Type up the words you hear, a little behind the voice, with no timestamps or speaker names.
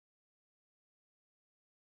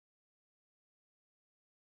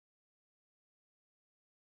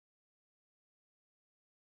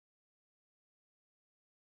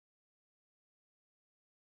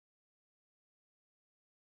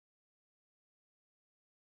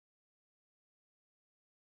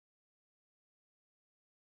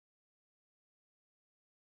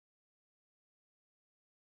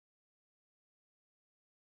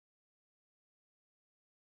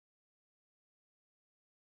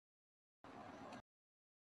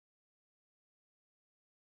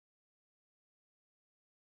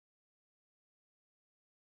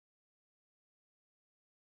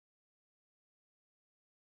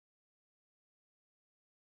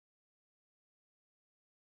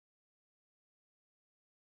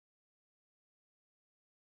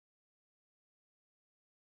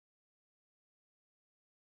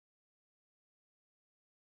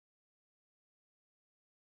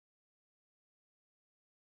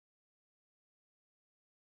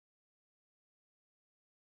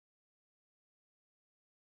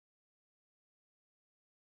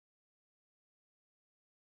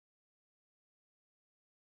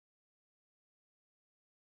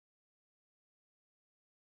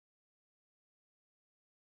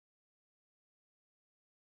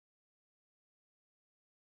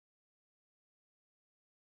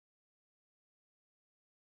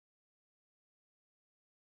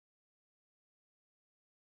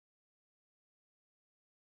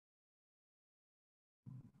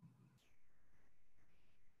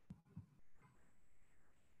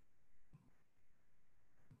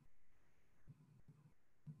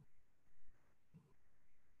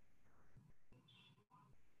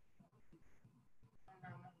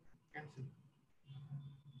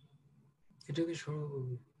এটাকে সরাও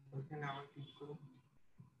করবি ওখানে আবার ক্লিক করো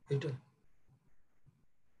এটা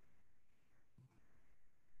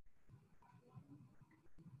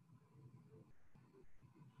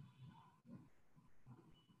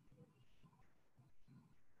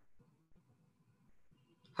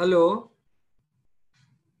hello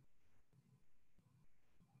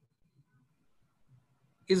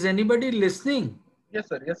is anybody listening Yes,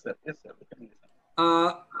 sir. Yes, sir. Yes, sir. We can listen.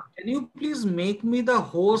 can you please make me the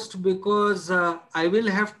host because I will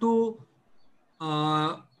have to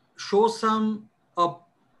show some a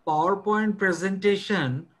PowerPoint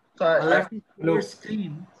presentation. So I'll have to Hello. share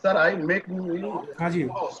screen. sir, I make you हाँ जी।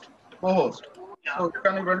 co-host. Co-host. So you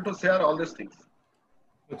can able to share all these things.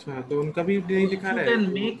 अच्छा तो उनका भी नहीं If दिखा you रहा है can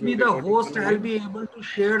जो make जो me the recording host, कर रहे I'll हैं। be able to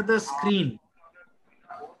share the screen.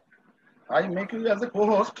 I make you as a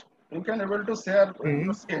co-host. You can able to share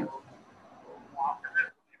your screen.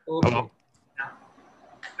 Okay.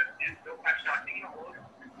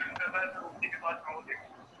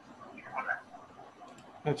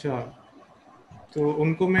 अच्छा तो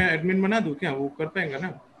उनको मैं एडमिन बना दूं क्या? वो कर पाएंगे ना?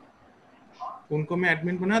 उनको मैं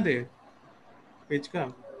एडमिन बना दे पेज का?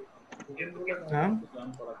 हाँ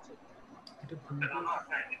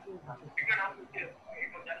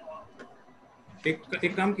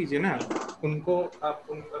एक काम कीजिए ना, उनको आप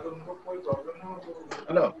अगर उनको कोई प्रॉब्लम ना हो तो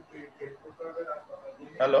Hello.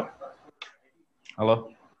 Hello. Hello.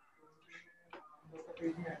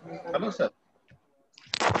 Hello, sir.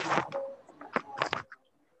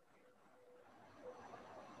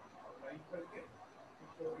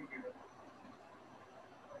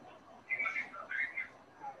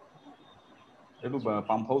 একটু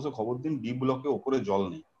পাম্প হাউসে খবর দিন, বি ব্লকে উপরে জল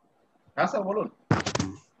নেই। হ্যাঁ স্যার বলুন।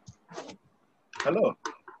 Hello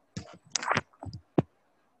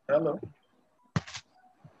hello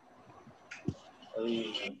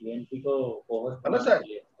hello sir.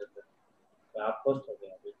 आप होस्ट हो गए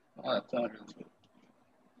अभी। अच्छा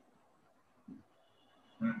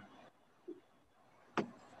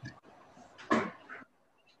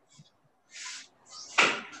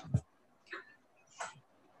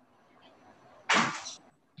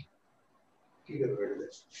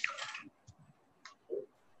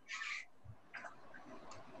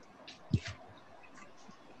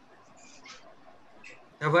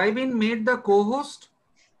Have I been made the co-host?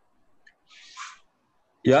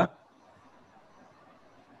 Yeah.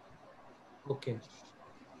 Okay.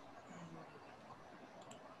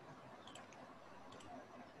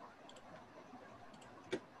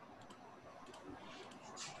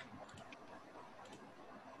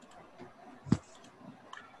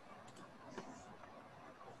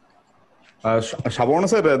 Sabarna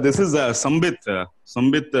sir, this is Sambit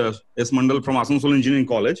S. Mandal from Asansol Engineering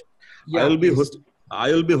College. Yeah, I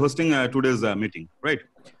will be hosting today's meeting, right?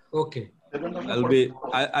 Okay.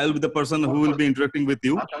 I'll be the person who will be interacting with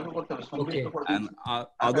you. Okay. And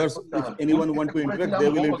others, if anyone want to interact, they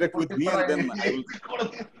will interact with me, and then I will.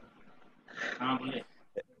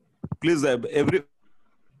 Please,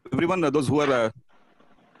 everyone, those who are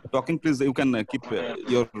talking, please, you can keep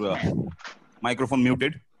your microphone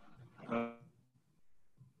muted.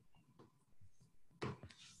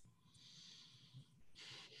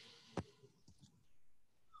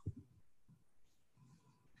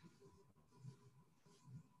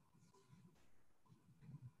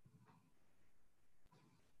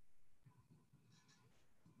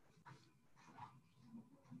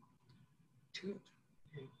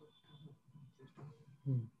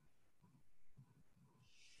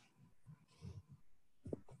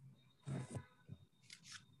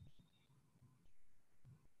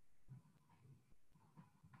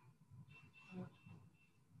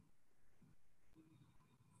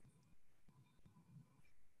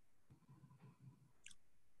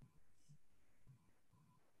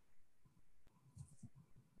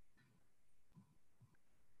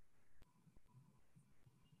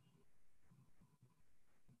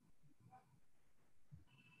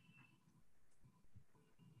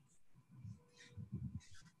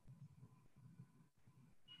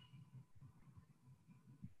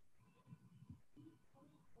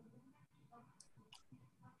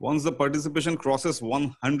 Once the participation crosses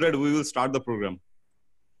 100, we will start the program.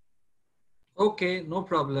 Okay, no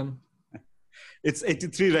problem. It's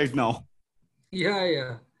 83 right now.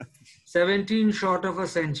 Yeah. 17 short of a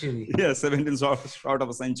century. Yeah, 17 short of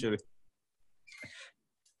a century.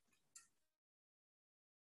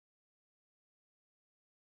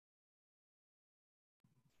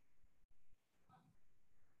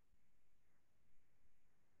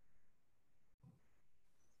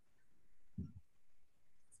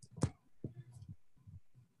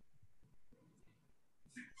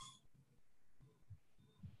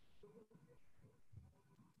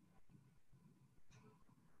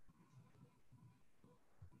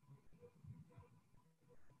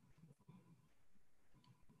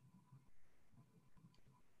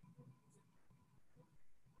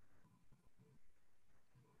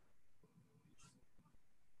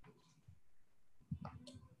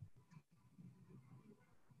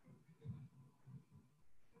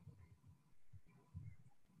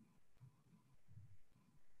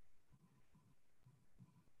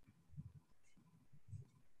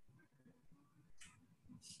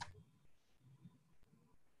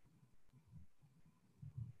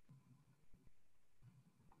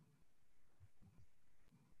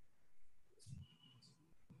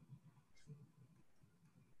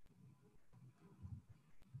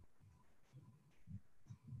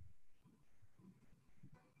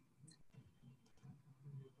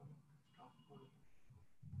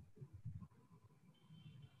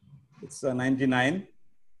 It's 99.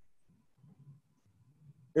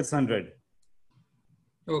 It's 100.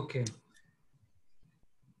 Okay.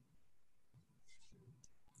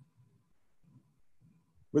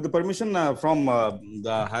 With the permission from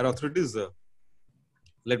the higher authorities,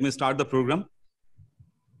 let me start the program.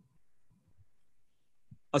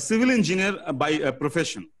 A civil engineer by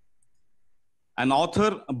profession, an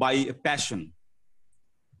author by passion,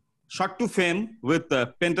 shot to fame with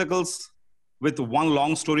pentacles with one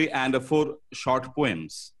long story and 4 short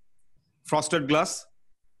poems. Frosted Glass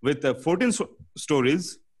with 14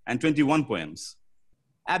 stories and 21 poems.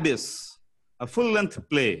 Abyss, a full-length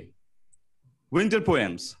play. Winter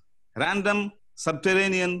Poems, Random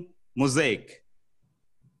Subterranean Mosaic,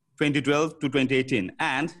 2012 to 2018.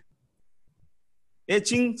 And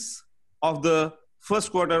Etchings of the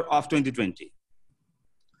first quarter of 2020.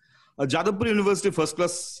 A Jadavpur University first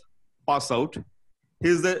class pass out. He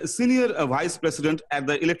is the senior vice president at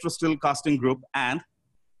the Electrosteel Casting Group and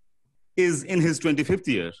is in his 25th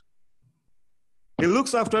year. He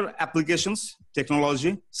looks after applications,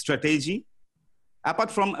 technology, strategy, apart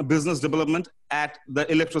from business development at the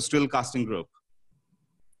Electrosteel Casting Group.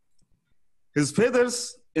 His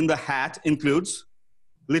feathers in the hat includes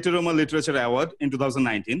Literoma Literature Award in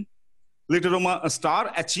 2019, Literoma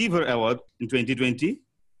Star Achiever Award in 2020,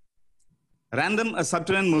 Random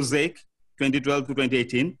Subterranean Mosaic 2012 to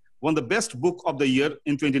 2018, won the Best Book of the Year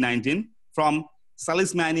in 2019 from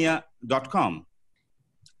salismania.com.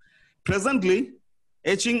 Presently,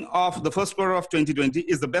 Etching of the first quarter of 2020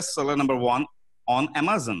 is the bestseller #1 on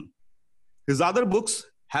Amazon. His other books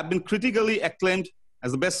have been critically acclaimed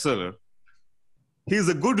as a bestseller. He is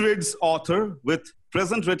a Goodreads author with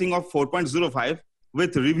present rating of 4.05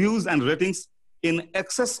 with reviews and ratings in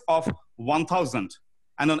excess of 1,000.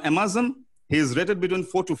 And on Amazon, he is rated between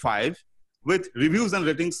 4 to 5 with reviews and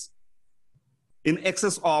ratings in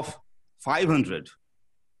excess of 500.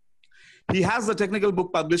 He has a technical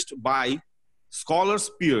book published by Scholars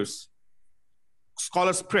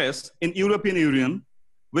Press in European Union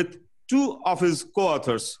with 2 of his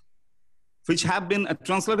co-authors, which have been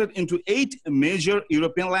translated into 8 major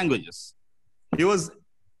European languages. He was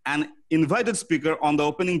an invited speaker on the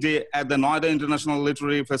opening day at the Noida International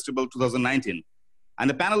Literary Festival 2019 and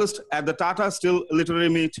a panelist at the Tata Steel Literary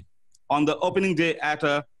Meet on the opening day at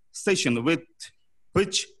a session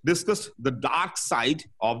which discussed the dark side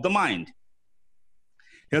of the mind.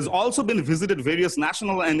 He has also been visited various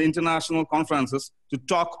national and international conferences to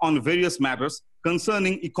talk on various matters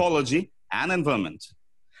concerning ecology and environment.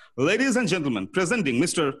 Ladies and gentlemen, presenting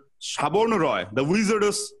Mr. Sabarna Roy, the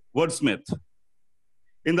wizardous wordsmith,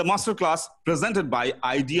 in the masterclass presented by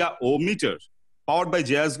Idea O Meter, powered by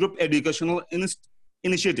JS Group Educational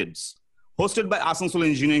Initiatives, hosted by Asansol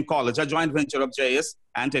Engineering College, a joint venture of JS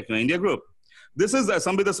and Techno India Group. This is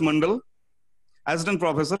Sambidas Mandal, Assistant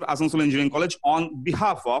Professor, Asansol Engineering College, on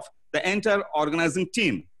behalf of the entire organizing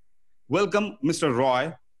team. Welcome, Mr.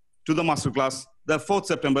 Roy, to the masterclass, the 4th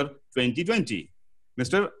September 2020.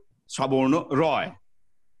 Mr. Sabarna Roy.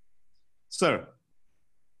 Sir.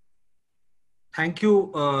 Thank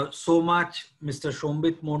you so much, Mr.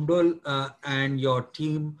 Shombit Mondal and your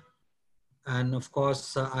team. And of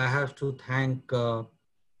course, I have to thank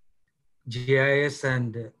GIS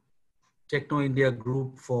and Techno India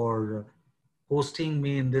Group for hosting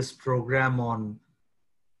me in this program on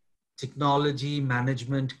technology,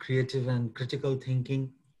 management, creative and critical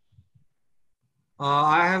thinking.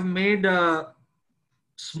 I have made a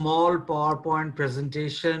small PowerPoint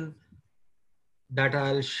presentation that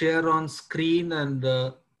I'll share on screen and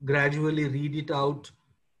gradually read it out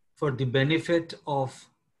for the benefit of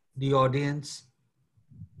the audience.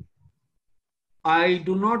 I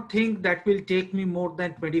do not think that will take me more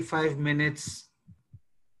than 25 minutes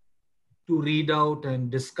to read out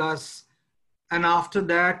and discuss. And after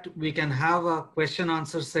that, we can have a question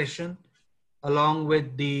answer session along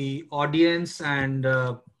with the audience and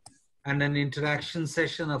an interaction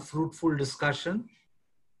session, a fruitful discussion.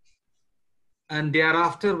 And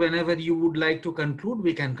thereafter, whenever you would like to conclude,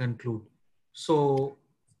 we can conclude. So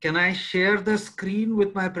can I share the screen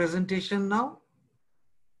with my presentation now?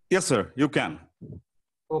 Yes, sir, you can.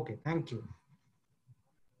 Okay, thank you.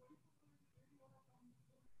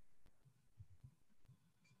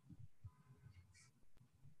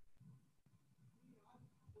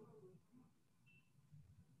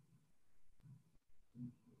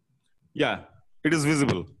 Yeah, it is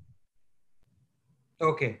visible.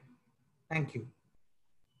 Okay, thank you.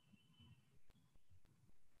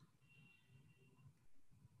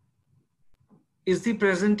 Is the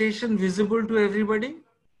presentation visible to everybody?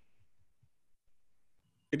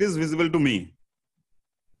 It is visible to me.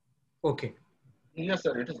 Okay. Yes,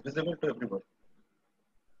 sir. It is visible to everyone.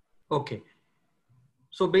 Okay.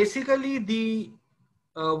 So basically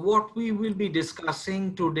what we will be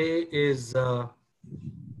discussing today is the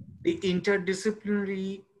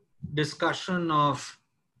interdisciplinary discussion of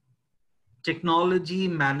technology,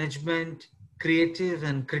 management, creative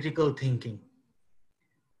and critical thinking.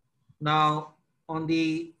 Now, on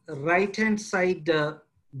the right-hand side, the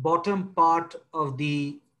bottom part of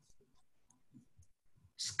the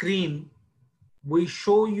screen, we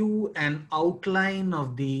show you an outline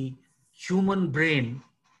of the human brain.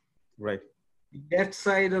 Right. The left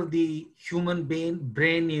side of the human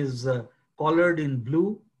brain is colored in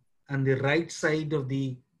blue, and the right side of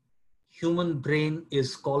the human brain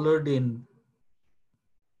is colored in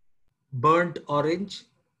burnt orange.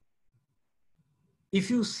 If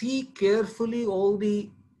you see carefully all the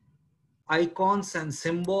icons and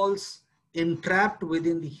symbols entrapped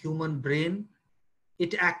within the human brain,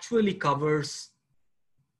 it actually covers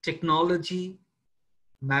technology,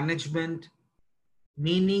 management,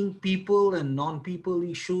 meaning, people and non-people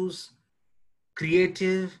issues,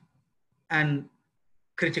 creative and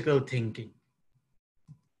critical thinking.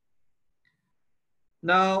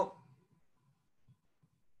 Now,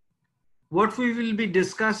 what we will be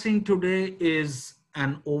discussing today is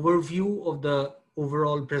an overview of the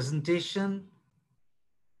overall presentation,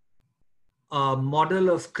 a model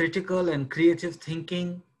of critical and creative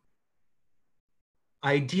thinking,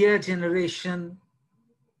 idea generation,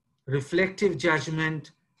 reflective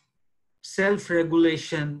judgment,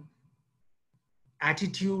 self-regulation,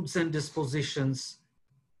 attitudes and dispositions,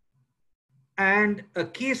 and a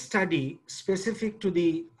case study specific to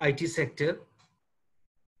the IT sector,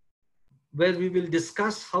 where we will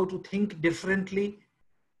discuss how to think differently,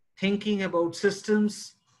 thinking about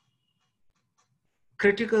systems,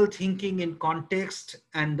 critical thinking in context,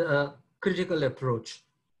 and a critical approach.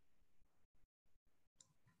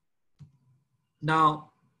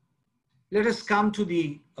 Now, let us come to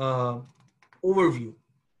the overview.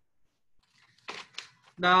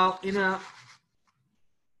 Now,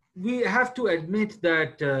 we have to admit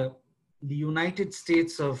that the United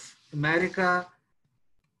States of America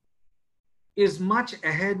is much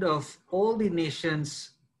ahead of all the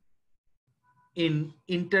nations in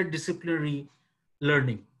interdisciplinary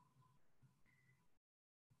learning.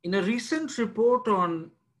 In a recent report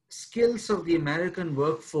on skills of the American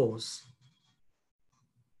workforce,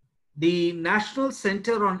 the National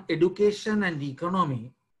Center on Education and the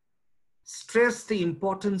Economy stressed the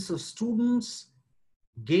importance of students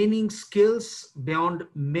gaining skills beyond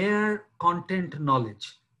mere content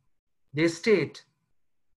knowledge. They state,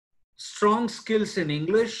 strong skills in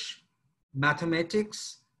English,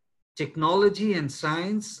 mathematics, technology and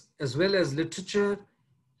science, as well as literature,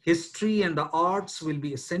 history and the arts will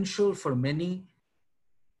be essential for many.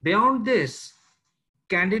 Beyond this,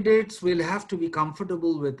 candidates will have to be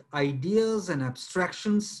comfortable with ideas and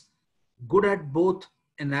abstractions, good at both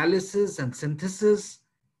analysis and synthesis,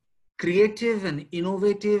 creative and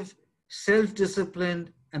innovative,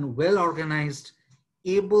 self-disciplined and well-organized,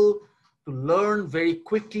 able to learn very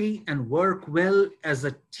quickly and work well as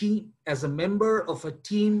a team, as a member of a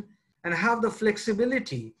team, and have the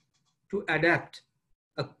flexibility to adapt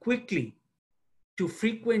quickly to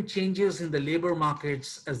frequent changes in the labor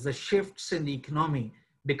markets as the shifts in the economy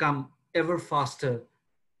become ever faster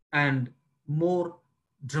and more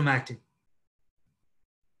dramatic.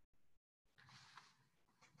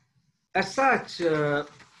 As such,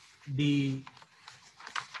 the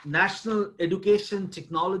National Education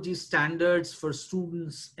Technology Standards for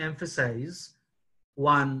students emphasize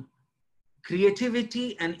 1,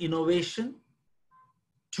 creativity and innovation,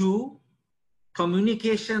 2,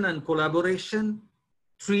 communication and collaboration,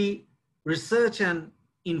 3, research and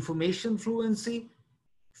information fluency,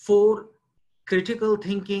 4, critical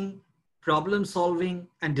thinking, problem solving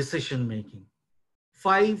and decision making,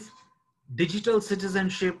 5, digital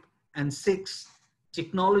citizenship, and 6,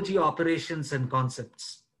 technology operations and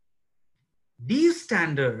concepts. These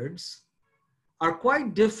standards are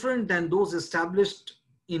quite different than those established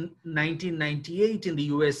in 1998 in the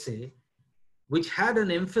USA, which had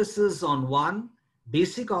an emphasis on 1,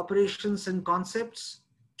 basic operations and concepts,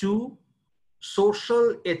 2,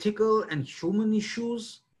 social, ethical, and human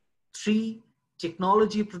issues, 3,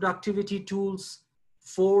 technology productivity tools,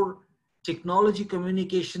 4, technology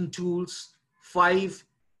communication tools, 5,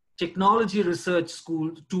 technology research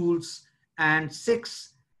tools, and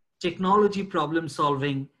 6, technology problem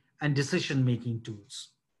solving and decision making tools.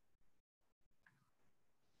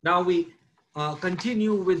 Now we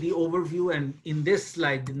continue with the overview, and in this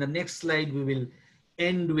slide, in the next slide, we will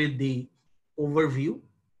end with the overview.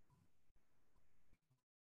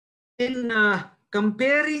 In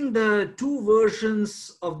comparing the two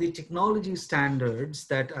versions of the technology standards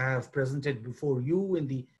that I have presented before you in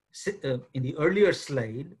the earlier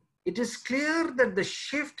slide, it is clear that the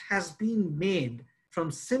shift has been made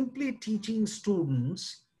from simply teaching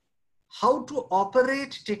students how to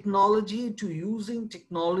operate technology to using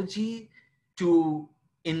technology to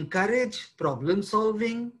encourage problem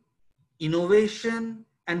solving, innovation,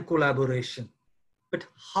 and collaboration. But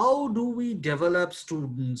how do we develop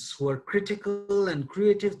students who are critical and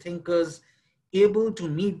creative thinkers, able to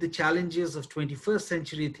meet the challenges of 21st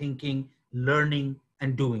century thinking, learning,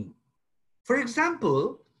 and doing? For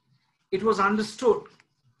example, it was understood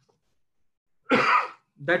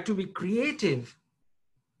that to be creative,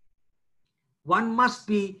 one must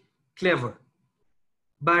be clever.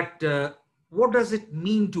 But what does it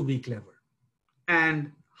mean to be clever?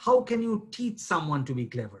 And how can you teach someone to be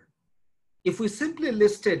clever? If we simply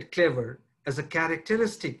listed clever as a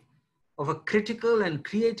characteristic of a critical and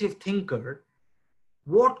creative thinker,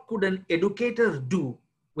 what could an educator do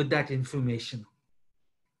with that information?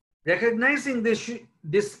 Recognizing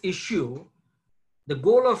this issue, the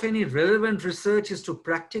goal of any relevant research is to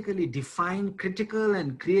practically define critical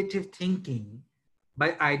and creative thinking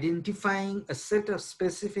by identifying a set of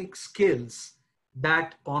specific skills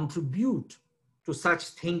that contribute to such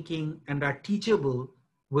thinking and are teachable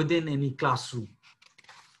within any classroom.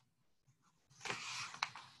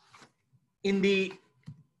 In the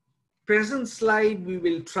present slide, we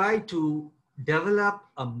will try to develop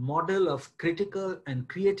a model of critical and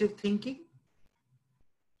creative thinking.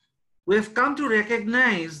 We have come to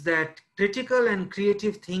recognize that critical and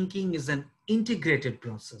creative thinking is an integrated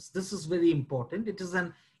process. This is very important. It is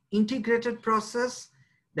an integrated process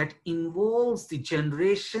that involves the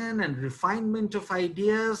generation and refinement of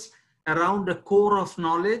ideas around a core of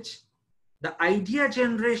knowledge. The idea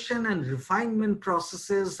generation and refinement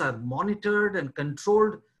processes are monitored and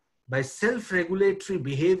controlled by self-regulatory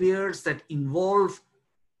behaviors that involve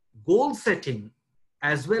goal setting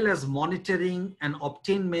as well as monitoring and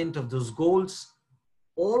obtainment of those goals,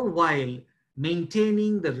 all while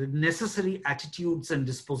maintaining the necessary attitudes and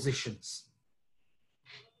dispositions.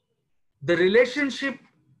 The relationship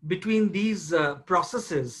between these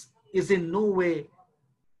processes is in no way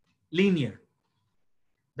linear.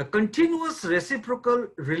 The continuous reciprocal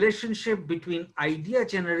relationship between idea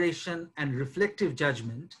generation and reflective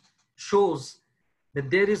judgment shows that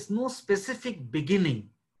there is no specific beginning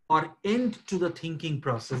or end to the thinking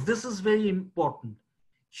process. This is very important.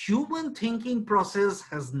 Human thinking process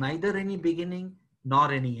has neither any beginning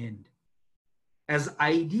nor any end. As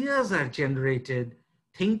ideas are generated,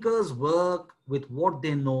 thinkers work with what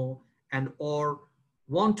they know and or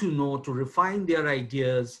want to know to refine their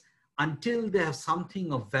ideas until they have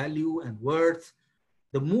something of value and worth.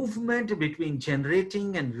 The movement between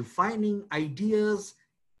generating and refining ideas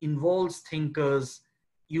involves thinkers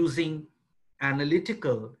using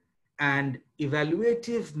analytical and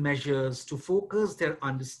evaluative measures to focus their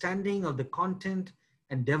understanding of the content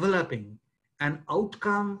and developing an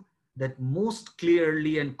outcome that most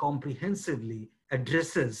clearly and comprehensively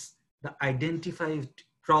addresses the identified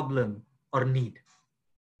problem or need.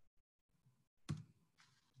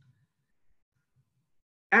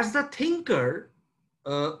 As the thinker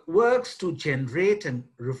works to generate and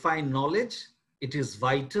refine knowledge, it is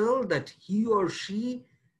vital that he or she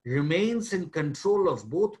remains in control of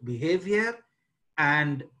both behavior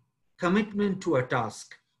and commitment to a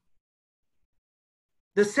task.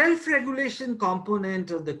 The self-regulation component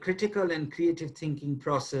of the critical and creative thinking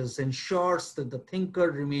process ensures that the thinker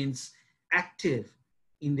remains active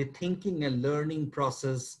in the thinking and learning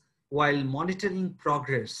process while monitoring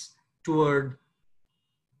progress toward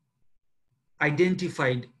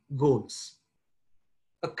identified goals.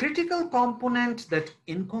 A critical component that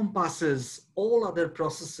encompasses all other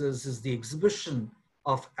processes is the exhibition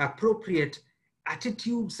of appropriate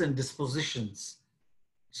attitudes and dispositions,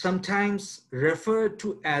 sometimes referred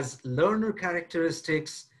to as learner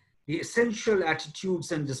characteristics. The essential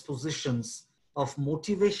attitudes and dispositions of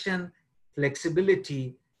motivation,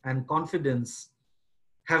 flexibility, and confidence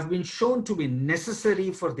have been shown to be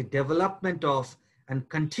necessary for the development of and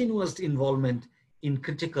continuous involvement in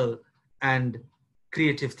critical and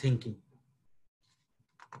creative thinking.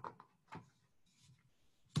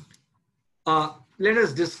 Let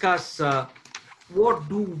us discuss what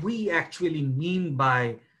do we actually mean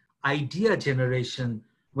by idea generation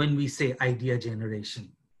when we say idea generation.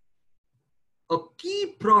 A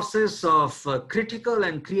key process of critical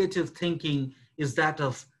and creative thinking is that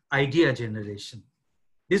of idea generation.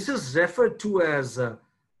 This is referred to as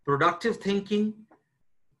productive thinking,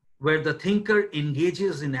 where the thinker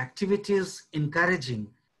engages in activities encouraging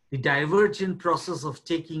the divergent process of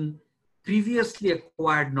taking previously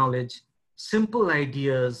acquired knowledge, simple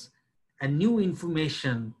ideas, and new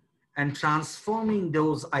information and transforming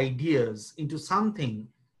those ideas into something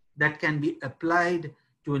that can be applied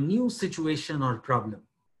to a new situation or problem.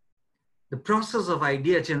 The process of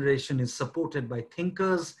idea generation is supported by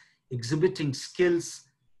thinkers exhibiting skills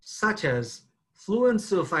such as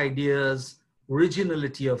fluency of ideas,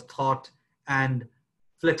 originality of thought, and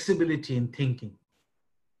flexibility in thinking.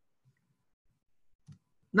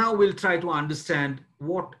 Now we'll try to understand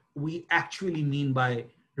what we actually mean by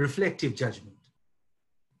reflective judgment.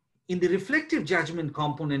 In the reflective judgment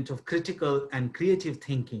component of critical and creative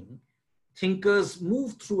thinking, thinkers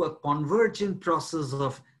move through a convergent process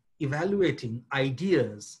of evaluating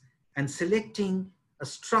ideas and selecting a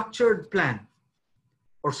structured plan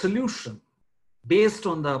or solution based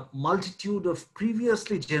on the multitude of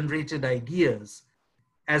previously generated ideas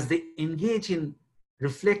as they engage in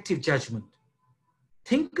reflective judgment.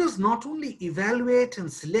 Thinkers not only evaluate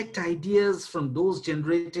and select ideas from those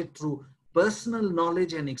generated through personal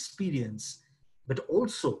knowledge and experience, but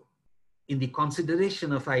also in the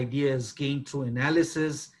consideration of ideas gained through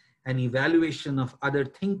analysis and evaluation of other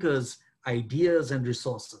thinkers' ideas and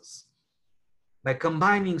resources. By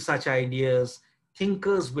combining such ideas,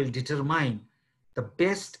 thinkers will determine the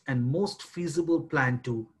best and most feasible plan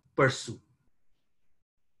to pursue.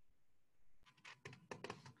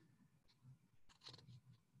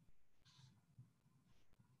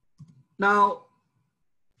 Now,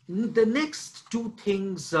 the next two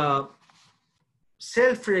things,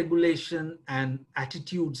 self-regulation and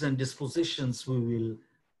attitudes and dispositions, we will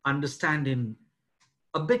understand in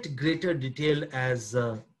a bit greater detail, as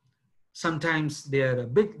sometimes they are a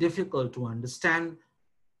bit difficult to understand.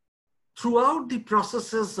 Throughout the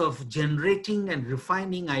processes of generating and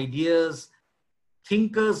refining ideas,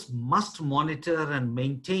 thinkers must monitor and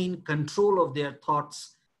maintain control of their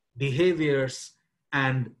thoughts, behaviors,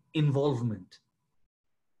 and involvement.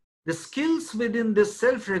 The skills within this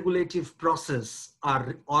self-regulative process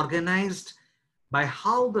are organized by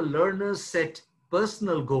how the learners set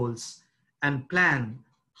personal goals and plan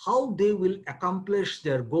how they will accomplish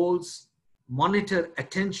their goals, monitor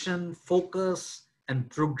attention, focus, and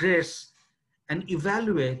progress, and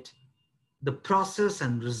evaluate the process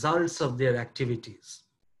and results of their activities.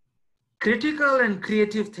 Critical and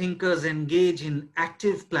creative thinkers engage in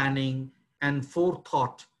active planning and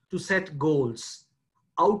forethought to set goals,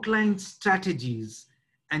 outline strategies,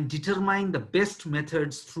 and determine the best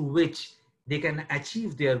methods through which they can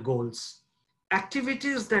achieve their goals.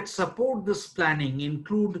 Activities that support this planning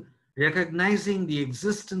include recognizing the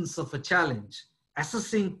existence of a challenge,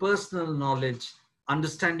 assessing personal knowledge,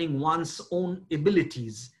 understanding one's own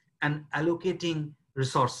abilities, and allocating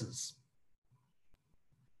resources.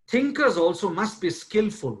 Thinkers also must be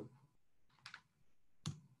skillful.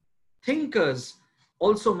 Thinkers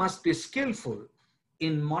also must be skillful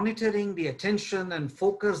in monitoring the attention and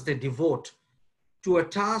focus they devote to a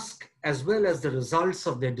task as well as the results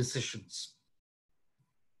of their decisions.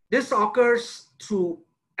 This occurs through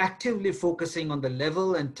actively focusing on the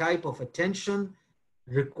level and type of attention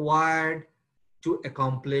required to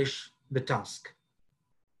accomplish the task.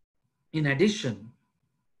 In addition,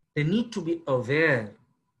 they need to be aware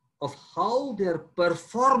of how they're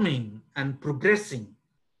performing and progressing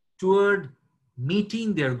toward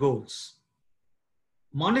meeting their goals.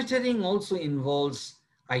 Monitoring also involves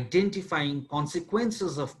identifying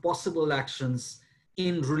consequences of possible actions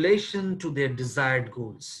in relation to their desired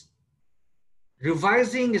goals.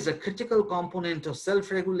 Revising is a critical component of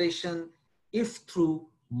self-regulation if through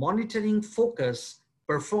monitoring focus,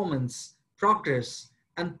 performance, progress,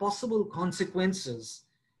 and possible consequences,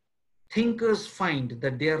 thinkers find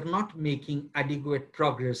that they are not making adequate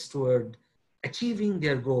progress toward achieving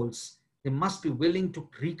their goals, they must be willing to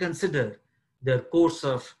reconsider their course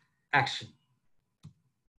of action.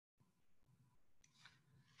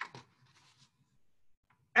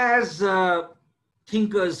 As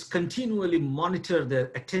thinkers continually monitor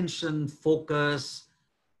their attention, focus,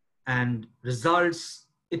 and results,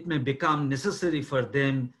 it may become necessary for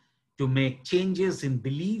them to make changes in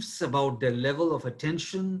beliefs about their level of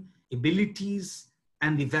attention, abilities,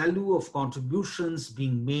 and the value of contributions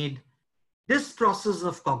being made. This process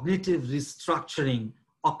of cognitive restructuring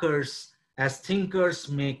occurs as thinkers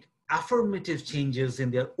make affirmative changes in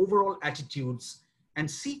their overall attitudes and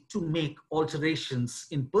seek to make alterations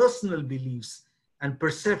in personal beliefs and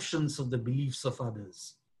perceptions of the beliefs of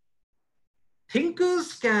others.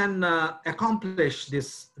 Thinkers can accomplish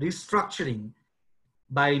this restructuring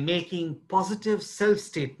by making positive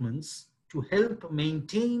self-statements to help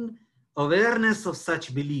maintain awareness of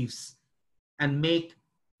such beliefs and make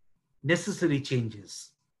necessary changes.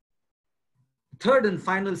 Third and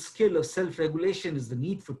final skill of self-regulation is the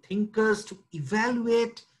need for thinkers to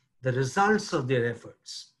evaluate the results of their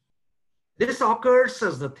efforts. This occurs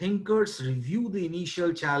as the thinkers review the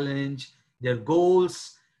initial challenge, their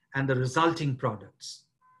goals, and the resulting products.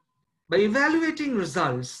 By evaluating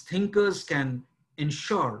results, thinkers can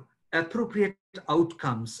ensure appropriate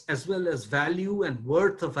outcomes as well as value and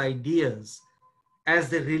worth of ideas as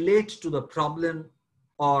they relate to the problem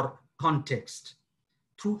or context.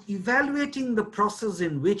 Through evaluating the process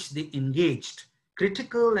in which they engaged,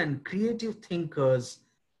 critical and creative thinkers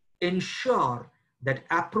ensure that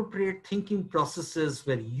appropriate thinking processes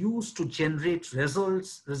were used to generate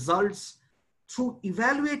results. Through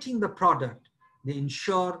evaluating the product, they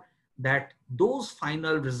ensure that those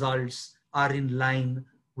final results are in line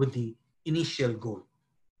with the initial goal.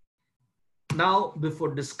 Now,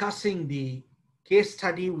 before discussing the case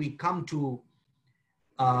study, we come to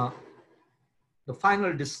the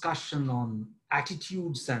final discussion on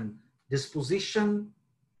attitudes and disposition.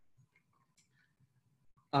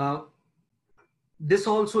 This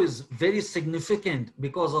also is very significant,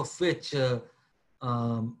 because of which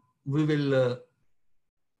we will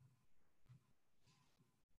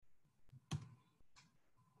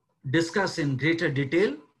discuss in greater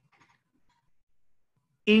detail.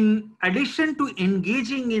 In addition to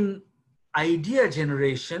engaging in idea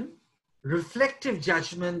generation, reflective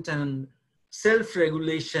judgment, and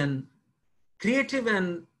self-regulation, creative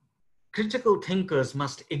and critical thinkers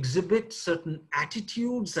must exhibit certain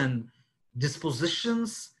attitudes and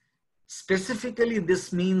dispositions. Specifically,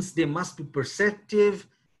 this means they must be perceptive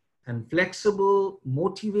and flexible,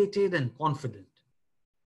 motivated, and confident.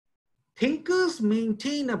 Thinkers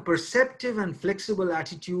maintain a perceptive and flexible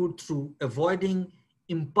attitude through avoiding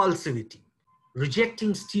impulsivity,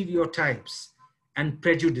 rejecting stereotypes and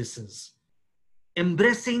prejudices,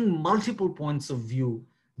 embracing multiple points of view,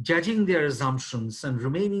 judging their assumptions, and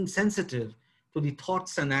remaining sensitive to the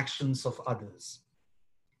thoughts and actions of others.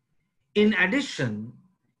 In addition,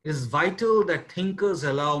 it is vital that thinkers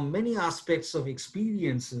allow many aspects of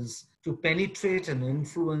experiences to penetrate and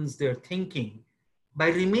influence their thinking by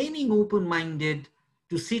remaining open-minded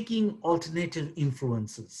to seeking alternative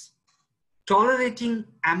influences. Tolerating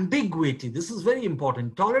ambiguity, this is very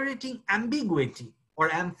important. Tolerating ambiguity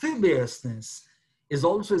or amphibiousness is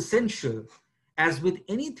also essential, as with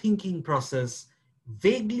any thinking process,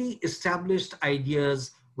 vaguely established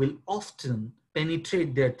ideas will often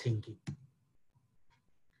penetrate their thinking.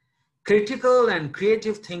 Critical and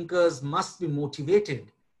creative thinkers must be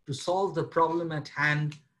motivated to solve the problem at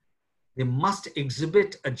hand. They must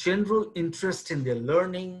exhibit a general interest in their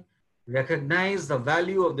learning, recognize the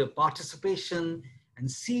value of their participation, and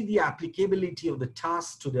see the applicability of the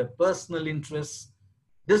task to their personal interests.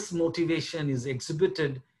 This motivation is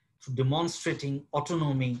exhibited through demonstrating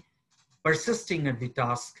autonomy, persisting at the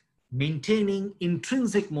task, maintaining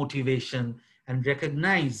intrinsic motivation, and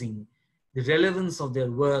recognizing the relevance of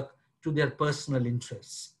their work to their personal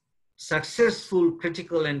interests. Successful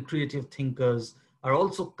critical and creative thinkers are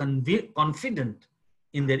also confident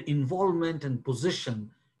in their involvement and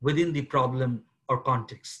position within the problem or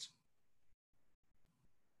context.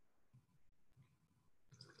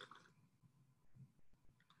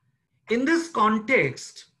 In this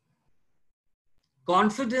context,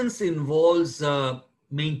 confidence involves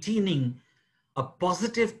maintaining a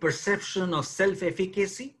positive perception of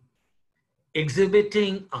self-efficacy,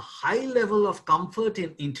 exhibiting a high level of comfort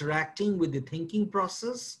in interacting with the thinking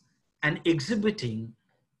process, and exhibiting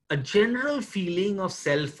a general feeling of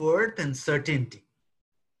self-worth and certainty.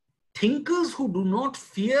 Thinkers who do not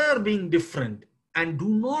fear being different and do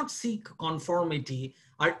not seek conformity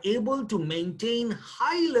are able to maintain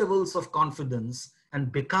high levels of confidence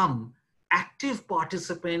and become active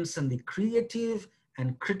participants in the creative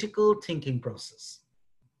and critical thinking process.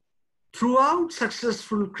 Throughout,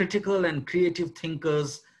 successful critical and creative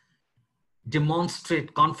thinkers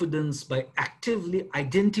demonstrate confidence by actively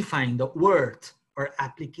identifying the worth or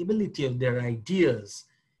applicability of their ideas,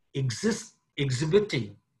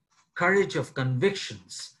 exhibiting courage of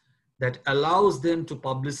convictions that allows them to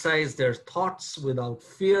publicize their thoughts without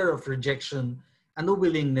fear of rejection, and the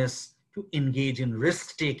willingness to engage in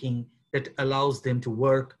risk-taking that allows them to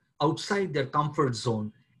work outside their comfort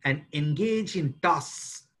zone and engage in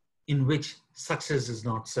tasks in which success is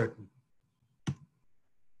not certain.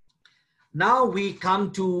 Now we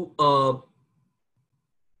come to a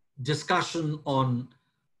discussion on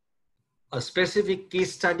a specific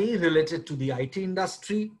case study related to the IT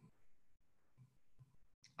industry.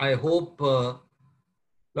 I hope a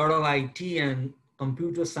lot of IT and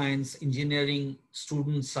computer science engineering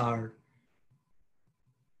students are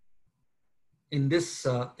in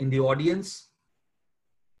the audience.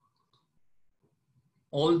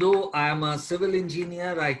 Although I am a civil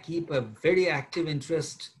engineer, I keep a very active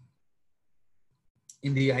interest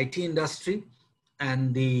in the IT industry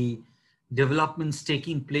and the developments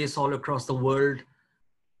taking place all across the world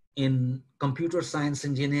in computer science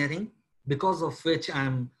engineering, because of which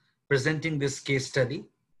I'm presenting this case study.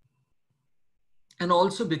 And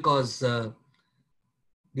also because the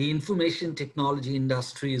information technology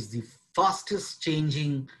industry is the fastest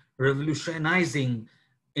changing, revolutionizing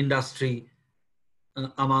industry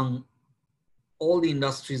among all the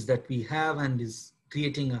industries that we have, and is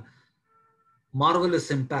creating a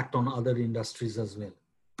marvelous impact on other industries as well.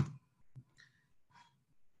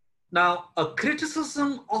 Now, a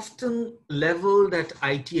criticism often leveled at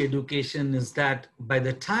IT education is that by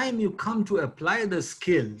the time you come to apply the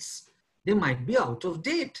skills, they might be out of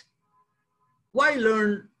date. Why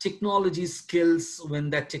learn technology skills when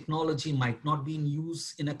that technology might not be in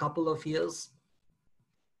use in a couple of years?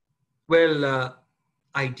 Well,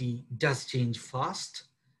 IT does change fast,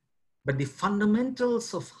 but the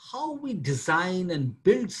fundamentals of how we design and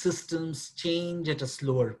build systems change at a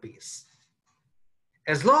slower pace.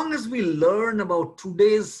 As long as we learn about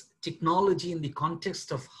today's technology in the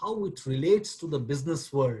context of how it relates to the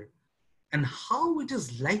business world and how it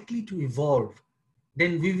is likely to evolve,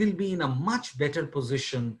 then we will be in a much better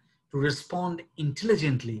position to respond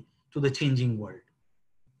intelligently to the changing world.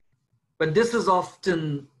 But this is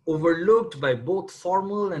often overlooked by both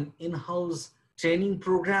formal and in-house training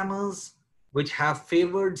programmers, which have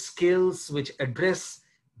favored skills which address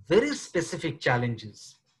very specific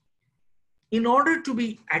challenges. In order to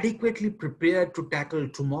be adequately prepared to tackle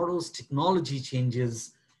tomorrow's technology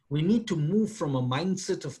changes, we need to move from a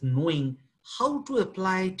mindset of knowing how to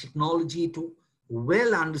apply technology to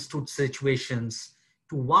well understood situations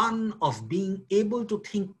to one of being able to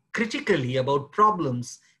think critically about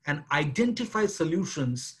problems and identify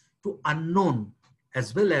solutions to unknown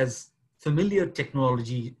as well as familiar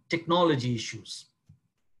technology issues.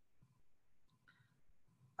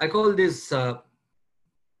 I call this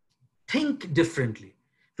think differently.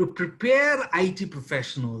 To prepare IT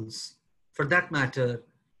professionals, for that matter,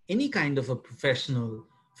 any kind of a professional,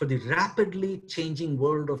 for the rapidly changing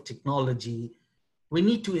world of technology, we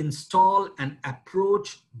need to install an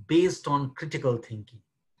approach based on critical thinking.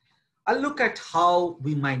 I'll look at how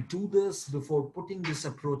we might do this before putting this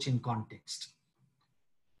approach in context.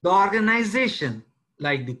 The organization,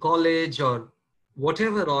 like the college or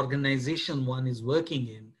whatever organization one is working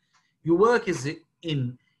in, you work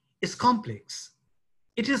in, is complex.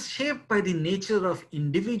 It is shaped by the nature of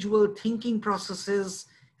individual thinking processes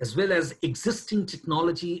as well as existing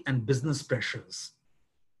technology and business pressures.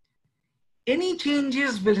 Any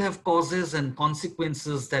changes will have causes and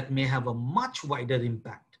consequences that may have a much wider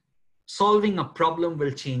impact. Solving a problem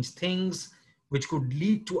will change things which could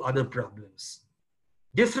lead to other problems.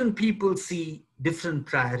 Different people see different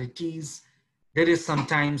priorities. There is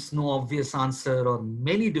sometimes no obvious answer or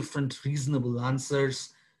many different reasonable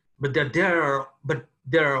answers, but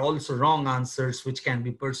there are also wrong answers which can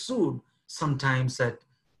be pursued, sometimes at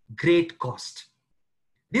great cost.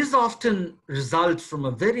 These often result from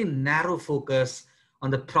a very narrow focus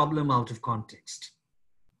on the problem out of context.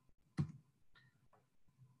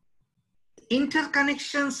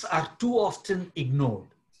 Interconnections are too often ignored.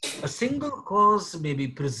 A single cause may be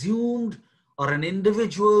presumed or an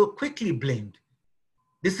individual quickly blamed.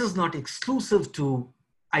 This is not exclusive to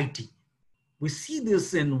IT. We see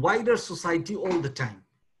this in wider society all the time.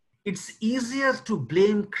 It's easier to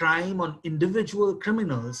blame crime on individual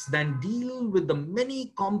criminals than deal with the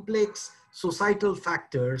many complex societal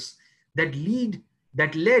factors that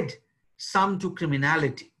led some to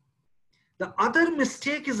criminality. The other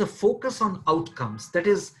mistake is a focus on outcomes. That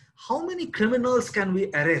is, how many criminals can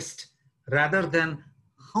we arrest rather than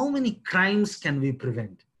how many crimes can we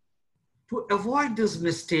prevent? To avoid these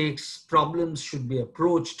mistakes, problems should be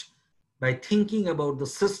approached by thinking about the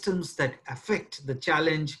systems that affect the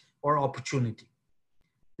challenge or opportunity.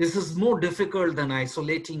 This is more difficult than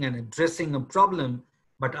isolating and addressing a problem,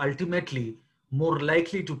 but ultimately more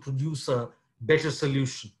likely to produce a better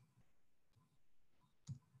solution.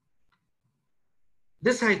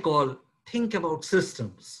 This I call think about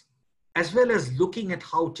systems. As well as looking at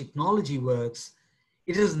how technology works,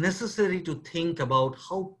 it is necessary to think about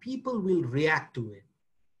how people will react to it.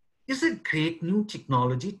 Is it great new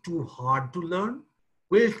technology too hard to learn?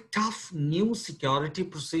 Will tough new security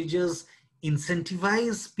procedures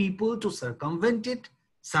incentivize people to circumvent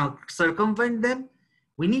them?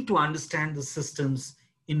 We need to understand the systems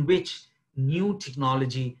in which new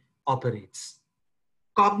technology operates.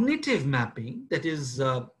 Cognitive mapping, that is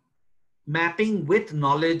mapping with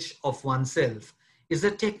knowledge of oneself is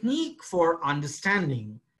a technique for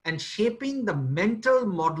understanding and shaping the mental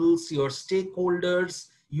models your stakeholders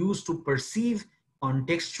use to perceive,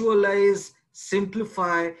 contextualize,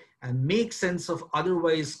 simplify, and make sense of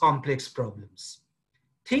otherwise complex problems.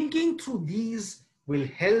 Thinking through these will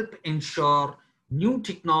help ensure new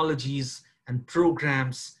technologies and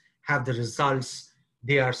programs have the results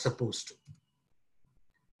they are supposed to.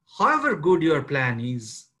 However good your plan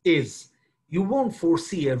is, you won't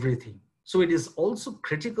foresee everything. So it is also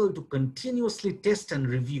critical to continuously test and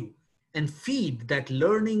review and feed that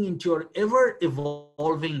learning into your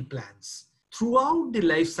ever-evolving plans. Throughout the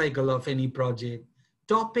life cycle of any project,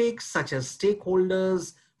 topics such as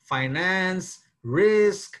stakeholders, finance,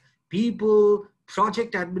 risk, people,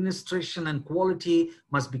 project administration, and quality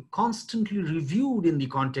must be constantly reviewed in the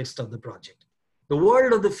context of the project. The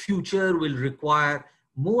world of the future will require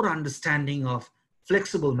more understanding of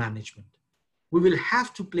flexible management. We will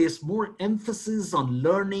have to place more emphasis on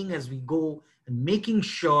learning as we go and making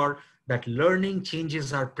sure that learning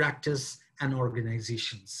changes our practice and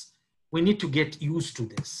organizations. We need to get used to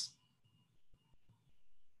this.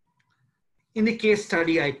 In the case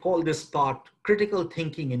study, I call this part critical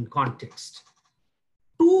thinking in context.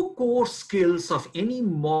 Two core skills of any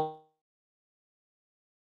modern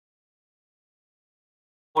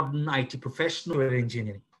IT professional or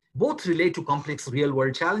engineering. Both relate to complex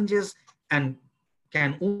real-world challenges and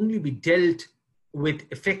can only be dealt with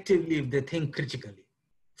effectively if they think critically.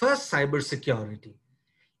 First, cybersecurity.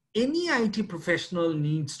 Any IT professional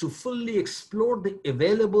needs to fully explore the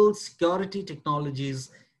available security technologies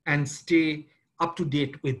and stay up to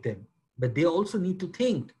date with them. But they also need to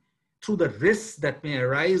think through the risks that may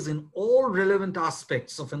arise in all relevant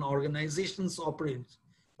aspects of an organization's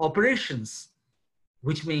operations,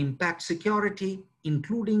 which may impact security,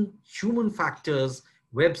 including human factors,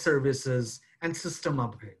 web services, and system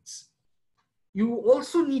upgrades. You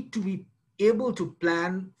also need to be able to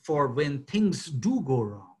plan for when things do go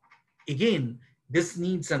wrong. Again, this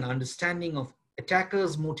needs an understanding of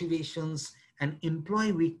attackers' motivations and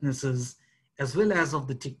employee weaknesses, as well as of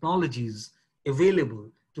the technologies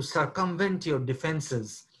available to circumvent your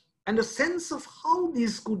defenses and a sense of how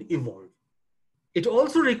these could evolve. It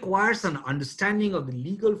also requires an understanding of the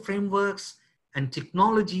legal frameworks and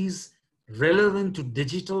technologies relevant to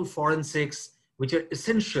digital forensics, which are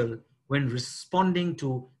essential when responding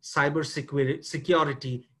to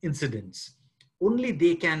cybersecurity incidents. Only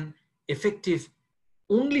then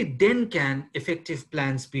can effective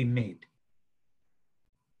plans be made.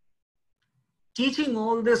 Teaching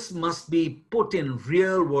all this must be put in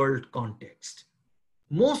real-world context.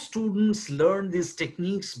 Most students learn these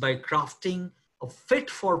techniques by crafting a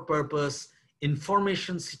fit-for-purpose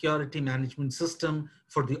information security management system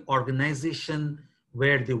for the organization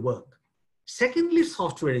where they work. Secondly,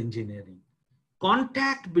 software engineering.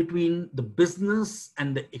 Contact between the business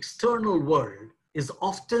and the external world is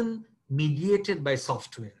often mediated by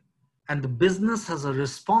software, and the business has a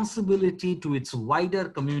responsibility to its wider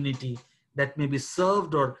community that may be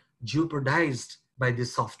served or jeopardized by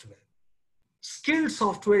this software. Skilled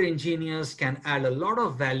software engineers can add a lot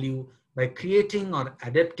of value by creating or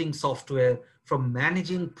adapting software, from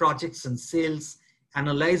managing projects and sales,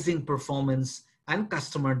 analyzing performance and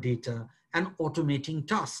customer data, and automating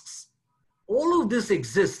tasks. All of this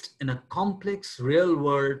exists in a complex real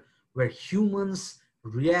world where humans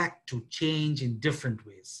react to change in different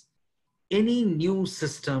ways. Any new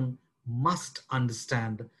system must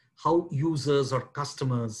understand how users or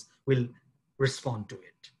customers will respond to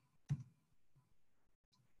it.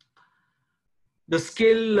 The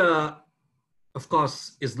skill, of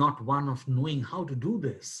course, is not one of knowing how to do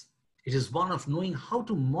this. It is one of knowing how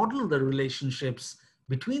to model the relationships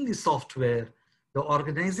between the software, the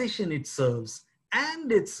organization it serves,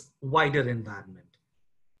 and its wider environment.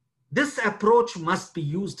 This approach must be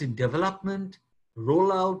used in development,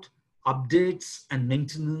 rollout, updates, and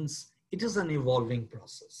maintenance. It is an evolving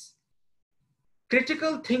process.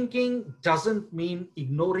 Critical thinking doesn't mean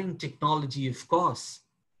ignoring technology, of course.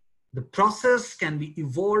 The process can be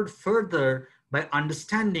evolved further by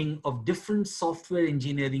understanding of different software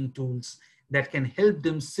engineering tools that can help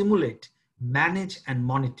them simulate, manage, and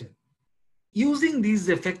monitor. Using these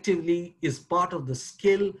effectively is part of the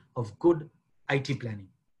skill of good IT planning.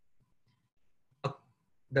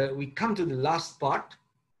 We come to the last part.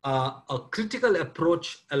 A critical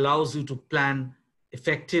approach allows you to plan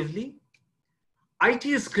effectively. IT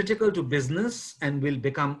is critical to business and will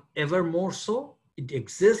become ever more so. It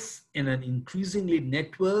exists in an increasingly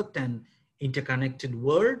networked and interconnected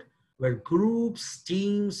world where groups,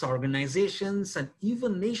 teams, organizations, and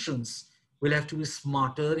even nations will have to be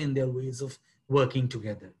smarter in their ways of working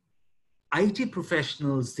together. IT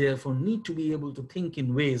professionals, therefore, need to be able to think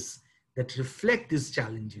in ways that reflect these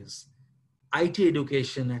challenges. IT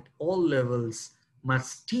education at all levels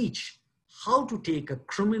must teach how to take a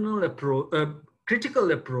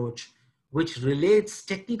critical approach which relates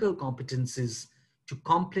technical competencies to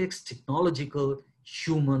complex technological,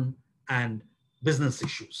 human, and business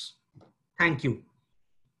issues. Thank you.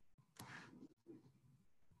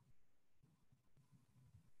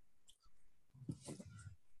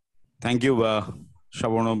 Thank you,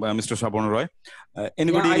 Mr. Sabarna Roy.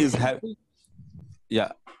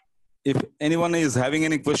 If anyone is having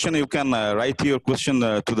any question, you can write your question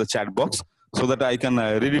to the chat box so that I can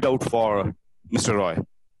read it out for Mr. Roy.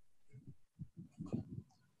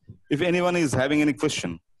 If anyone is having any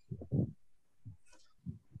question.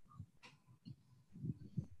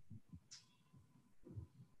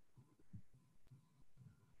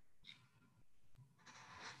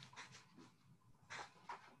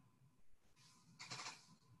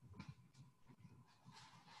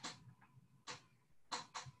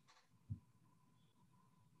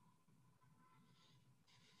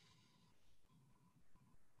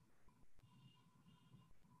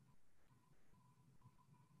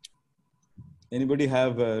 Anybody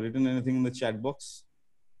have written anything in the chat box?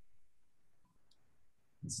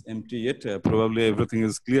 It's empty yet. Probably everything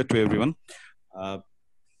is clear to everyone.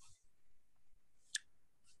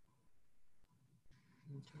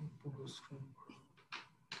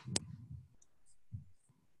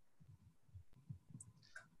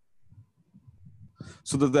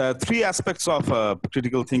 So the three aspects of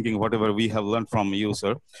critical thinking, whatever we have learned from you,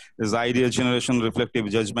 sir, is idea generation, reflective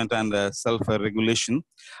judgment, and self-regulation.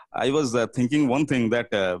 I was thinking one thing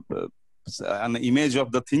that an image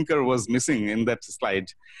of the thinker was missing in that slide.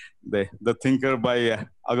 The thinker by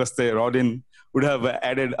Auguste Rodin would have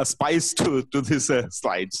added a spice to these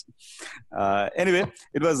slides. Anyway,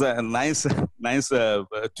 it was nice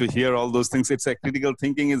to hear all those things. It's a critical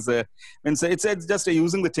thinking is it's just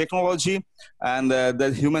using the technology and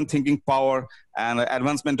the human thinking power and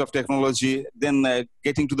advancement of technology, then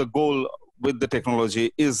getting to the goal with the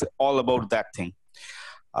technology is all about that thing.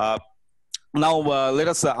 Now let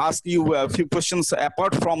us ask you a few questions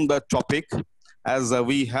apart from the topic, as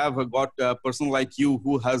we have got a person like you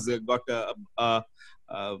who has got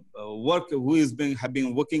work, who have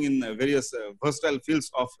been working in various versatile fields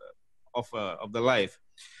of the life.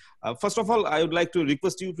 First of all, I would like to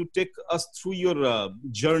request you to take us through your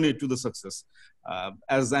journey to the success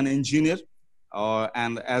as an engineer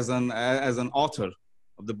and as an author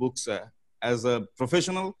of the books, as a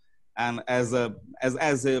professional, and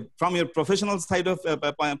from your professional side of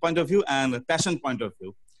point of view and passion point of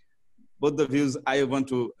view. Both the views I want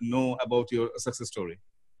to know about your success story.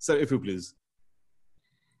 Sir, if you please.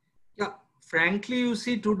 Yeah, frankly, you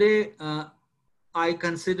see, today I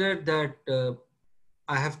consider that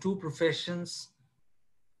I have two professions: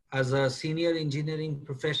 as a senior engineering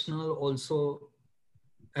professional, also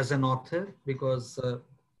as an author, because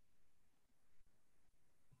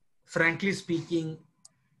frankly speaking,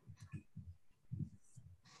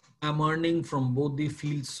 I'm earning from both the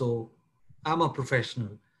fields, so I'm a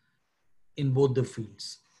professional in both the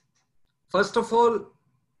fields. First of all,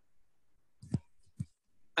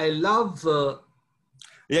 I love...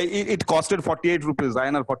 yeah, it costed 48 rupees,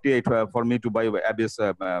 INR 48 for me to buy Abyss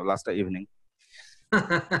last evening.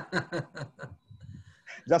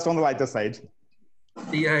 Just on the lighter side.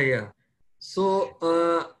 Yeah. So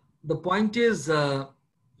the point is,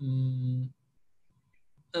 you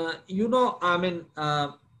know, I mean,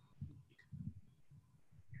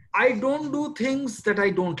 I don't do things that I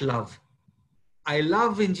don't love. I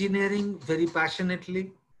love engineering very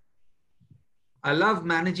passionately. I love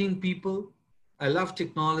managing people. I love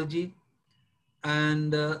technology.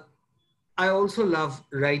 And I also love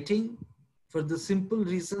writing, for the simple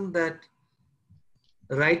reason that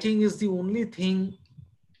writing is the only thing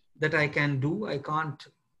that I can do. I can't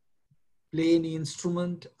play any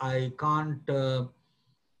instrument. I can't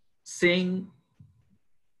sing,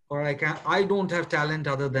 or I don't have talent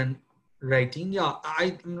other than writing. Yeah,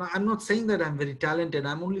 I'm not saying that I'm very talented.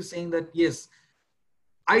 I'm only saying that, yes,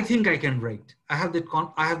 I think I can write. I have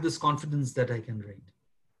this confidence that I can write.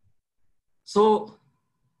 So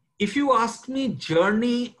if you ask me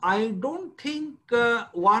journey, I don't think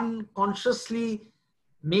one consciously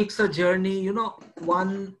makes a journey. You know,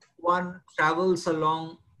 one travels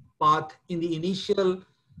along path. In the initial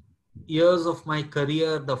years of my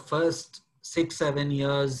career, the first 6-7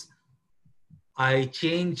 years, I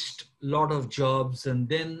changed a lot of jobs, and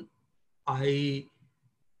then I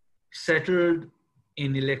settled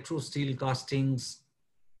in electro steel castings.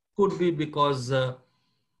 could be because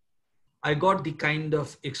I got the kind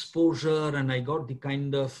of exposure and I got the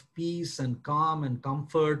kind of peace and calm and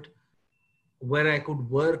comfort where I could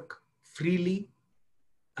work freely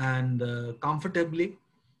and comfortably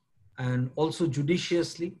and also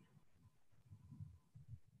judiciously.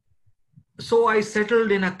 So I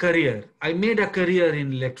settled in a career. I made a career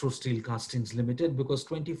in Electro Steel Castings Limited because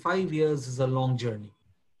 25 years is a long journey.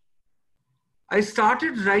 I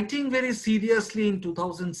started writing very seriously in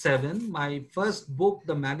 2007. My first book,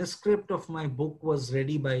 the manuscript of my book was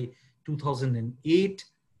ready by 2008.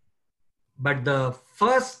 But the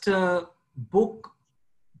first book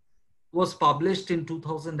was published in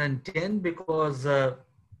 2010 because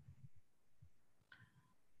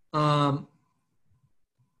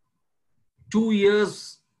 2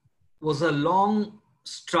 years was a long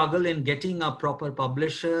struggle in getting a proper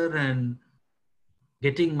publisher and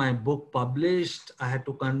getting my book published. I had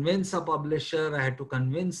to convince a publisher. I had to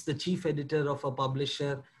convince the chief editor of a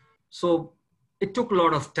publisher. So it took a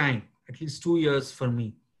lot of time, at least 2 years for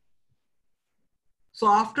me. So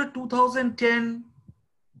after 2010,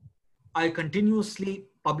 I continuously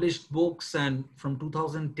published books, and from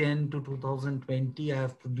 2010 to 2020, I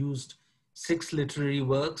have produced 6 literary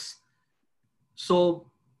works. So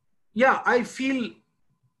yeah, I feel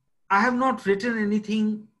I have not written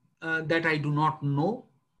anything that I do not know.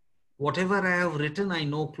 Whatever I have written, I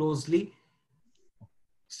know closely.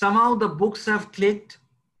 Somehow the books have clicked.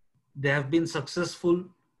 They have been successful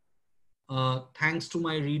thanks to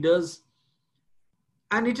my readers.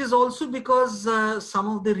 And it is also because some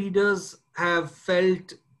of the readers have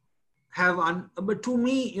felt, but to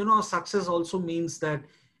me, you know, success also means that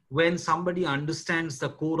when somebody understands the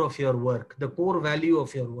core of your work, the core value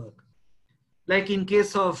of your work. Like in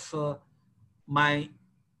case of my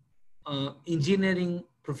engineering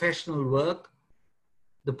professional work,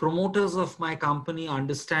 the promoters of my company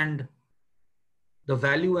understand the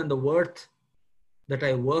value and the worth that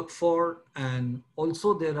I work for. And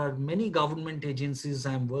also there are many government agencies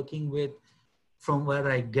I'm working with from where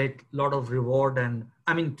I get a lot of reward and,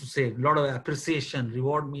 I mean to say, a lot of appreciation,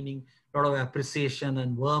 reward meaning a lot of appreciation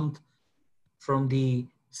and warmth from the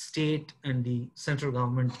state and the central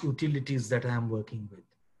government utilities that I am working with.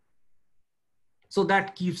 So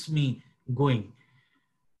that keeps me going.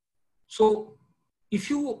 So if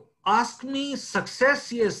you ask me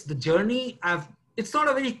success, yes, the journey, it's not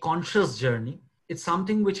a very conscious journey. It's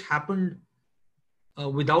something which happened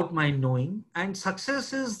without my knowing. And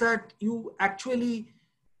success is that you actually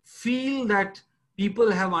feel that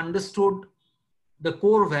people have understood the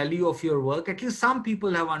core value of your work. At least some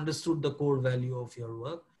people have understood the core value of your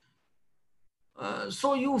work.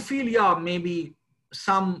 So you feel, yeah, maybe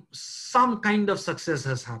some kind of success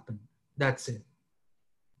has happened. That's it.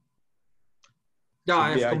 Yeah,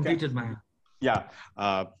 I have completed my. Yeah.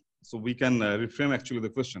 So we can reframe actually the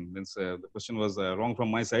question. Means the question was wrong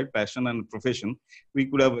from my side, passion and profession. We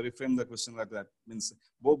could have reframed the question like that. Means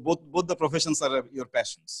both the professions are your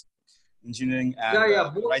passions, engineering and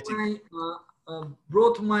writing.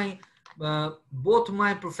 Both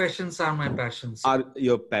my professions are my passions. Are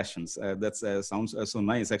your passions? That sounds so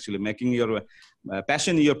nice. Actually, making your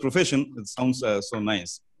passion your profession. It sounds so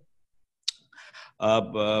nice.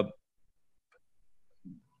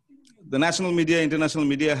 The national media, international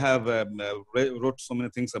media have wrote so many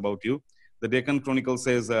things about you. The Deccan Chronicle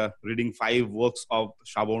says reading 5 works of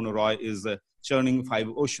Sabarna Roy is churning 5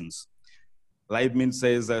 oceans. Live Mint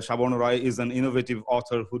says Sabarna Roy is an innovative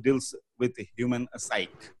author who deals with human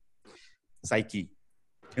psyche.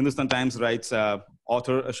 Hindustan Times writes,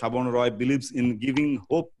 author Sabarna Roy believes in giving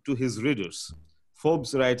hope to his readers.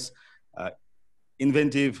 Forbes writes,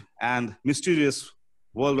 inventive and mysterious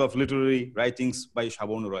world of literary writings by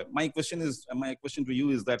Sabarna Roy. My question to you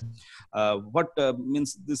is that what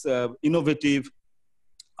means this innovative,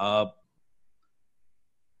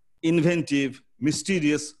 inventive,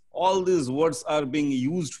 mysterious, all these words are being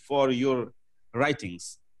used for your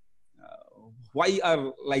writings. Why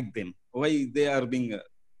are like them? Why they are being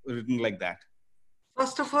written like that?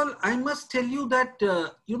 First of all, I must tell you that,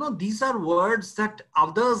 you know, these are words that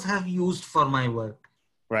others have used for my work.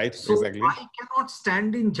 Right, so exactly. I cannot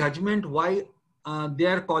stand in judgment why they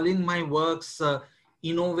are calling my works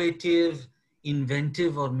innovative,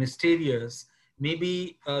 inventive, or mysterious.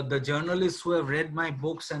 Maybe the journalists who have read my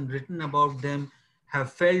books and written about them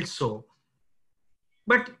have felt so.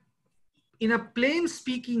 But in a plain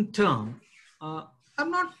speaking term,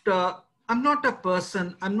 I'm not a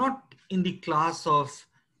person, I'm not in the class of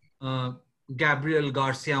Gabriel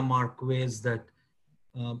Garcia Marquez that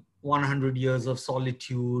 100 Years of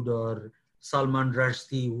Solitude, or Salman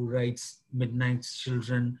Rushdie, who writes Midnight's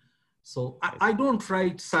Children. So I don't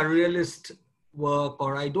write surrealist work,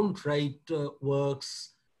 or I don't write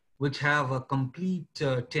works which have a complete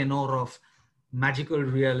tenor of magical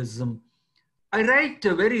realism. I write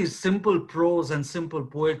very simple prose and simple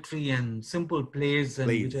poetry and simple plays, and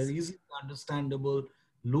which are easily understandable,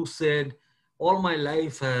 lucid. All my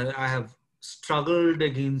life, I have struggled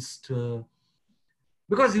against,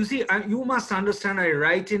 because you see, you must understand, I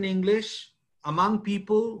write in English among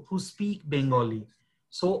people who speak Bengali.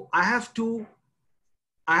 So I have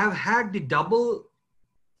had the double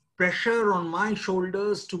pressure on my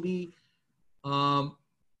shoulders to be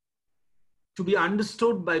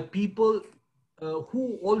understood by people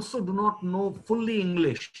who also do not know fully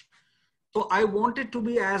English. So I wanted to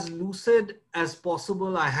be as lucid as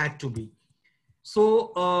possible. I had to be.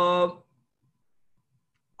 So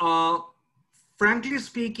frankly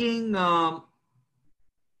speaking,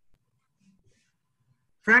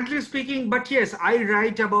 but yes, I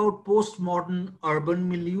write about postmodern urban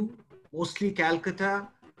milieu, mostly Calcutta.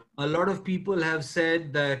 A lot of people have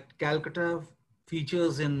said that Calcutta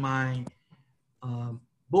features in my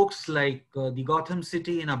books, like the Gotham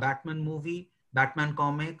City in a Batman movie, Batman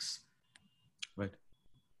comics. Right.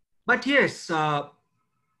 But yes,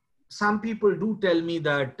 some people do tell me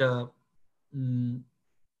that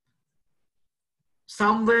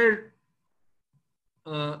somewhere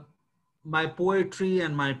my poetry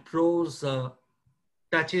and my prose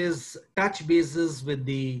touch bases with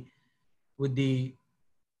the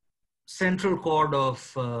central chord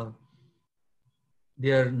of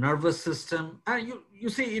their nervous system. And you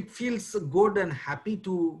see, it feels good and happy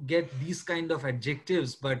to get these kind of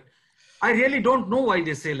adjectives, but I really don't know why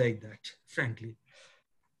they say like that, frankly.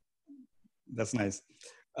 That's nice.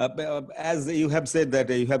 As you have said that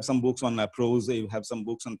you have some books on prose, you have some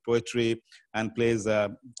books on poetry and plays,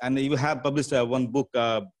 and you have published one book,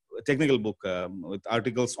 technical book with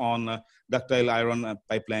articles on ductile iron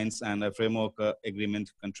pipelines and a framework agreement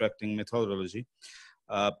contracting methodology,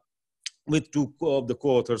 with two of the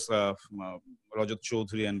co-authors, Rajat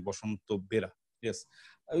Chaudhary and Bashanto Bera. Yes.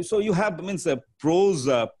 So you have prose,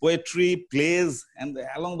 poetry, plays, and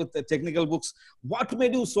along with the technical books. What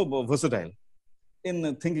made you so versatile in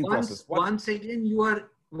the thinking process? Once again, you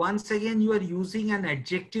are using an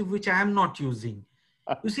adjective which I am not using.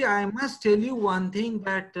 You see, I must tell you one thing,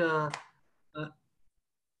 that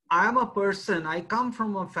I am a person, I come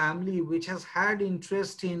from a family which has had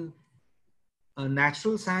interest in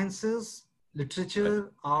natural sciences,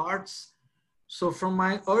 literature, arts. So from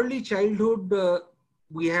my early childhood,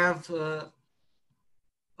 we have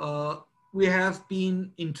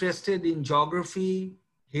been interested in geography,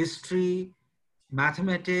 history,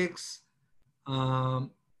 mathematics,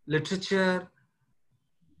 literature,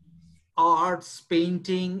 arts,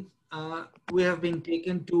 painting. We have been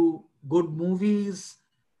taken to good movies,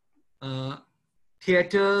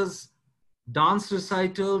 theaters, dance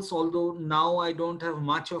recitals, although now I don't have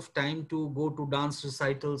much of time to go to dance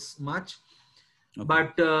recitals much. Okay.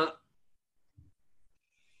 But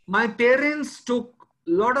my parents took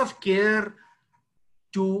a lot of care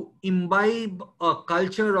to imbibe a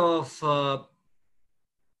culture of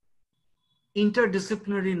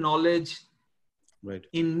interdisciplinary knowledge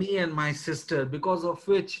in me and my sister, because of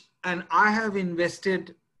which, and I have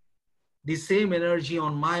invested the same energy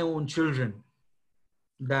on my own children,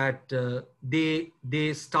 that they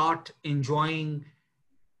start enjoying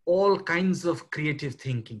all kinds of creative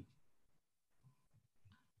thinking.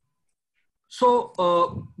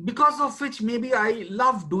 So because of which, maybe I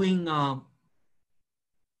love doing all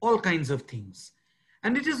kinds of things.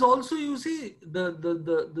 And it is also, you see, the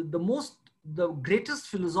greatest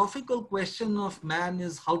philosophical question of man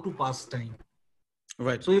is how to pass time.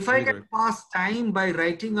 Right. So if I can pass time by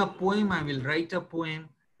writing a poem, I will write a poem.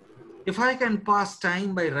 If I can pass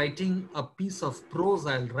time by writing a piece of prose,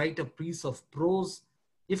 I'll write a piece of prose.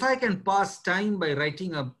 If I can pass time by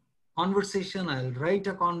writing a conversation, I'll write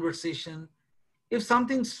a conversation. If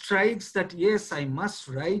something strikes that, yes, I must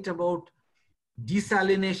write about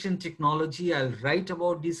desalination technology, I'll write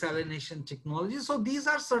about desalination technology. So these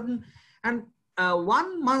are certain, and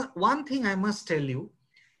one thing I must tell you,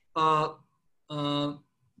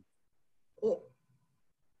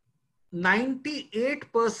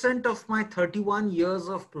 98% of my 31 years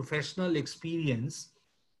of professional experience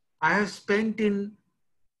I have spent in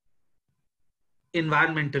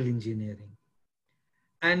environmental engineering.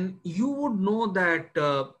 And you would know that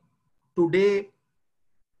today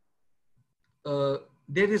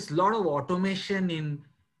there is a lot of automation in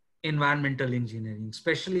environmental engineering,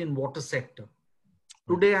 especially in water sector.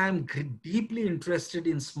 Today I am deeply interested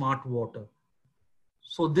in smart water.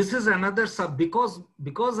 So this is another sub,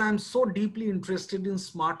 because I'm so deeply interested in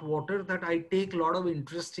smart water that I take a lot of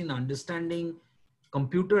interest in understanding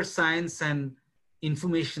computer science and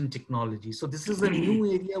information technology. So this is a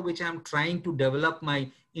new area which I'm trying to develop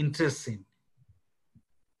my interest in.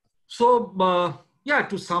 So yeah,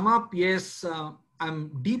 to sum up, yes,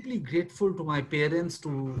 I'm deeply grateful to my parents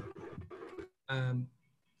for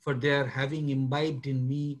their having imbibed in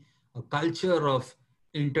me a culture of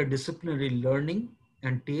interdisciplinary learning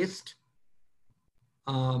and taste.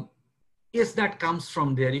 Yes, that comes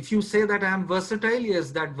from there. If you say that I'm versatile, yes,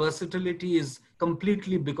 that versatility is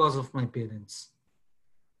completely because of my parents.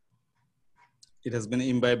 It has been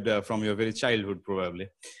imbibed from your very childhood, probably.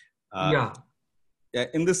 Yeah. Yeah.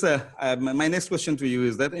 In this, my next question to you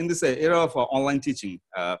is that in this era of online teaching,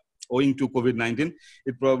 owing to COVID-19,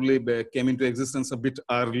 it probably came into existence a bit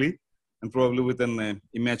early and probably with an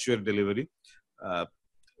immature delivery.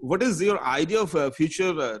 What is your idea of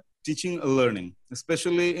future teaching and learning,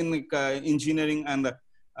 especially in engineering and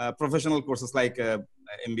professional courses like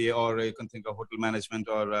MBA, or you can think of hotel management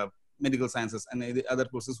or medical sciences and the other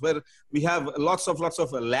courses where we have lots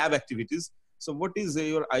of lab activities. So what is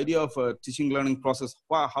your idea of teaching learning process,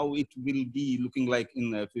 how it will be looking like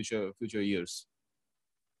in future years?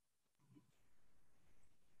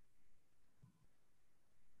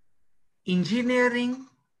 Engineering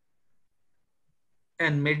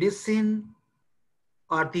and medicine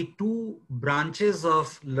are the two branches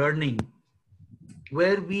of learning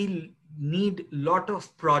where we need a lot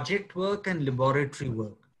of project work and laboratory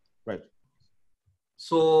work. Right.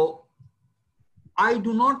 So I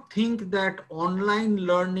do not think that online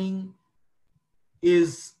learning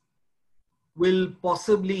will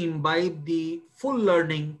possibly imbibe the full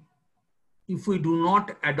learning if we do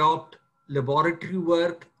not adopt laboratory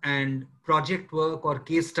work and project work or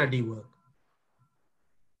case study work.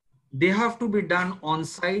 They have to be done on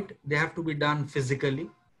site, they have to be done physically.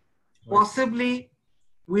 Right. Possibly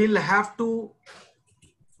we'll have to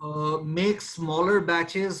make smaller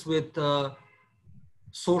batches with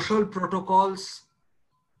social protocols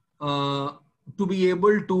to be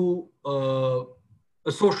able to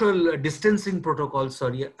a social distancing protocol,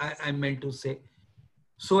 sorry, I meant to say,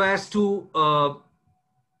 so as to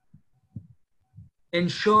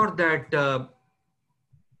ensure that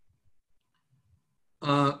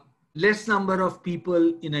less number of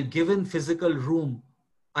people in a given physical room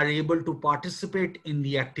are able to participate in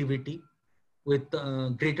the activity with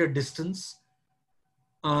greater distance.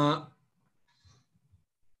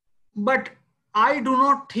 But I do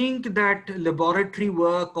not think that laboratory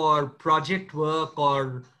work or project work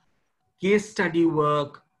or case study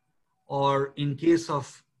work, or in case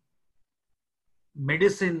of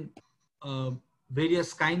medicine,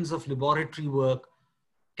 various kinds of laboratory work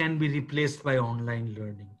can be replaced by online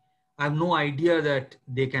learning. I have no idea that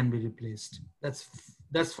they can be replaced. That's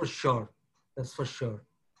for sure. That's for sure.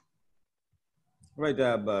 Right.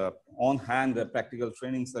 On hand, practical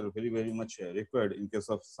trainings are very much required in case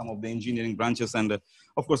of some of the engineering branches and,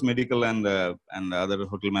 of course, medical and other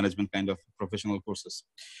hotel management kind of professional courses.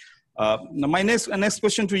 Now my next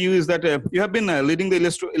question to you is that you have been leading the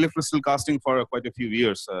electrical casting for quite a few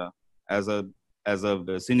years as a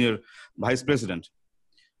senior vice president.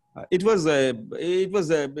 It was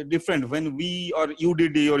different when you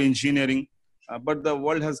did your engineering, but the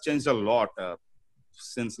world has changed a lot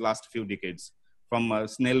since last few decades, from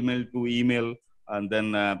snail mail to email, and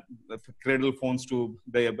then cradle phones to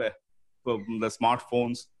the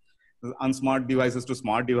smartphones, unsmart devices to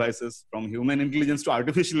smart devices, from human intelligence to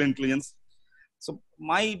artificial intelligence. So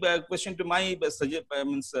my question to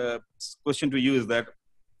you is that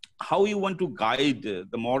how you want to guide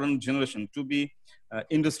the modern generation to be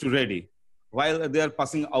industry ready while they are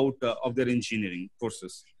passing out of their engineering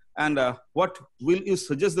courses, and what will you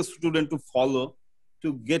suggest the student to follow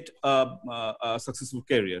to get a successful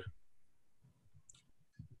career?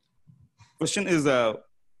 Question is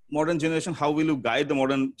modern generation, how will you guide the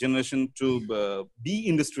modern generation to be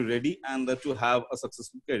industry ready and to have a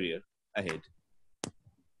successful career ahead?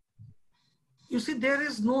 You see, there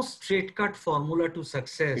is no straight cut formula to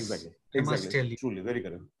success. Exactly. I must tell you. Truly, very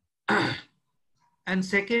correct. And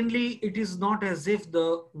secondly, it is not as if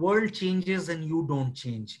the world changes and you don't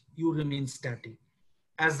change. You remain static.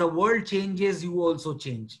 As the world changes, you also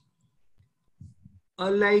change.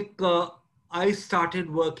 I started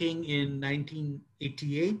working in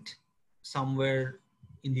 1988, somewhere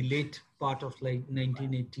in the late part of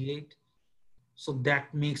 1988. So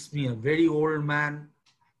that makes me a very old man.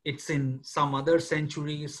 It's in some other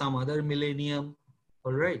century, some other millennium.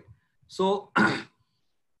 All right. So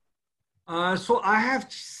So I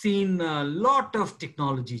have seen a lot of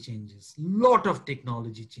technology changes,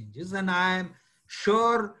 and I am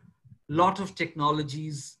sure lot of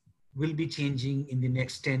technologies will be changing in the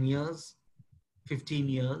next 10 years, 15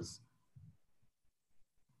 years.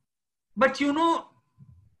 But you know,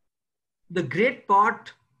 the great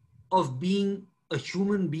part of being a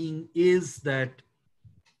human being is that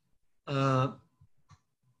uh,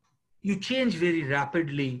 you change very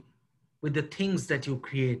rapidly with the things that you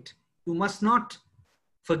create. You must not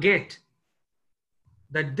forget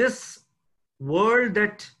that this world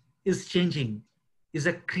that is changing is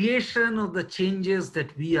a creation of the changes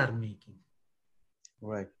that we are making.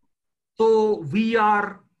 Right. So we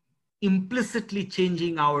are implicitly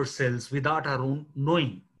changing ourselves without our own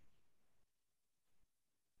knowing.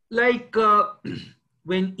 Like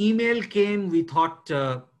when email came, we thought,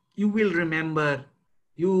 you will remember,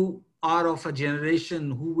 you are of a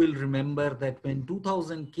generation who will remember that when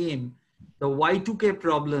 2000 came, the Y2K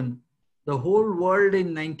problem, the whole world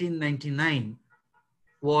in 1999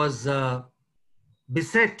 was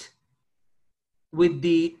beset with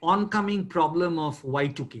the oncoming problem of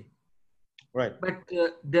Y2K. Right. But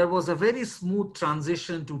there was a very smooth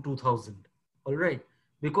transition to 2000, all right,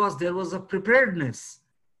 because there was a preparedness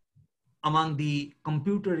among the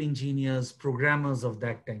computer engineers, programmers of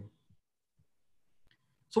that time.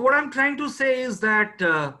 So what I'm trying to say is that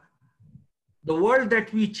the world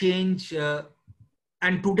that we change,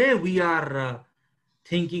 and today we are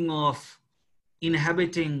thinking of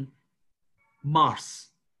inhabiting Mars,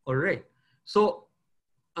 all right? So,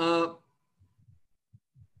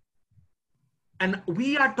 and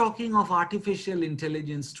we are talking of artificial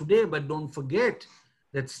intelligence today, but don't forget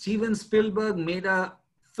that Steven Spielberg made a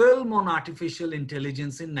film on artificial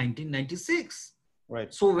intelligence in 1996.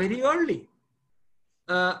 Right. So very early.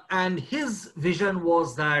 And his vision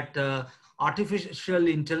was that artificial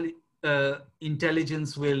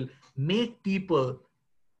intelligence will make people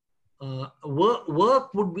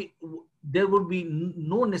work would be, there would be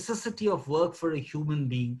no necessity of work for a human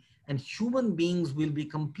being, and human beings will be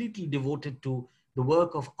completely devoted to the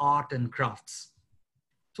work of art and crafts.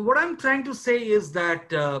 So what I'm trying to say is that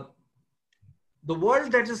the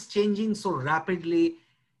world that is changing so rapidly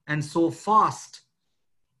and so fast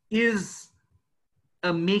is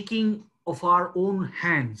a making of our own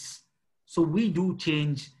hands. So we do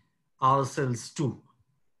change ourselves too.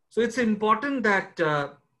 So it's important that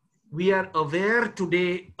we are aware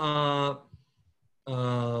today.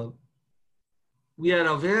 We are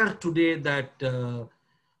aware today that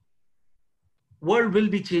world will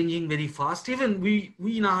be changing very fast. Even we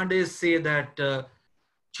nowadays say that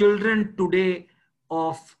children today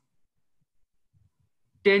of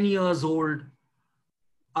 10 years old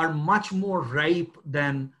are much more ripe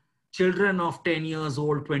than children of 10 years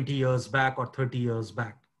old 20 years back or 30 years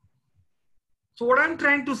back. So what I'm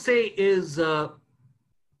trying to say is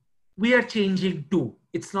we are changing too.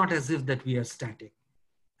 It's not as if that we are static,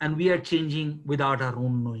 and we are changing without our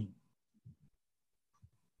own knowing.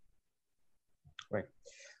 Right.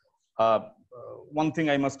 One thing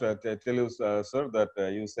I must tell you, sir, that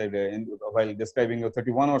you said while describing your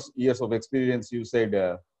 31 years of experience, you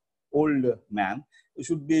said old man. You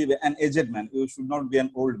should be an aged man. You should not be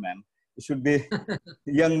an old man. You should be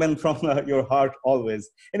young man from your heart always.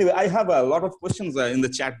 Anyway, I have a lot of questions in the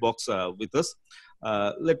chat box with us.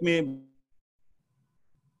 Let me.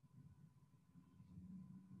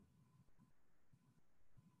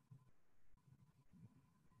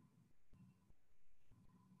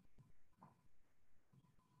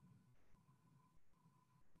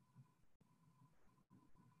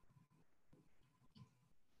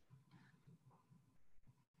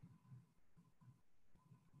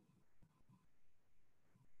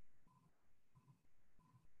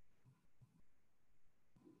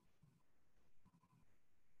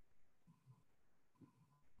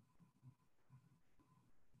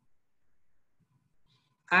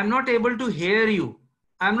 I'm not able to hear you.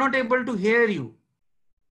 I'm not able to hear you.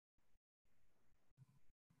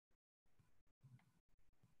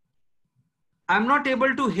 I'm not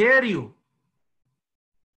able to hear you.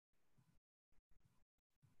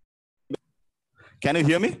 Can you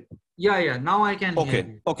hear me? Yeah, now I can hear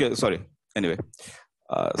you. Okay, sorry. Anyway,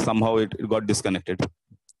 somehow it got disconnected.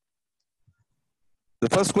 The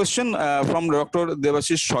first question from Dr.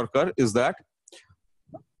 Devashish Shorkar is that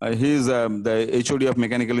he is the HOD of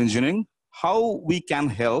Mechanical Engineering. How we can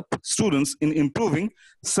help students in improving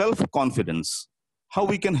self-confidence? How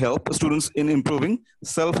we can help students in improving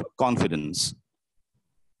self-confidence?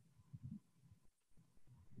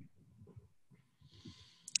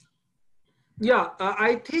 Yeah,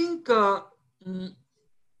 I think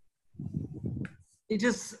it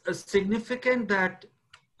is significant that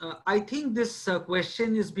I think this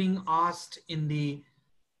question is being asked in the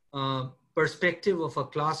perspective of a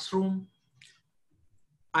classroom.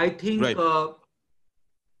 I think Right.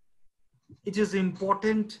 it is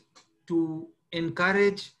important to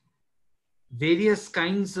encourage various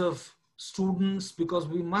kinds of students, because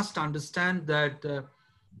we must understand that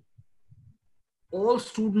all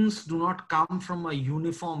students do not come from a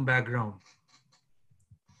uniform background.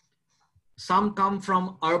 Some come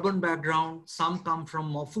from urban background, some come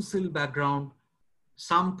from Mofussil background,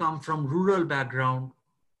 some come from rural background.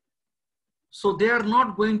 So they are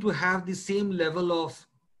not going to have the same level of,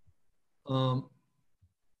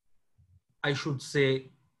 I should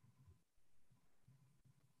say,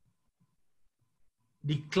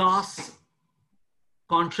 the class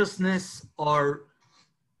consciousness or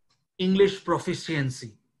English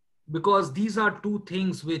proficiency, because these are two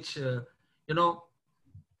things which,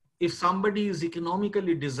 if somebody is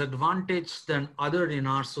economically disadvantaged than other in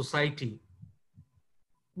our society,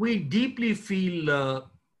 we deeply feel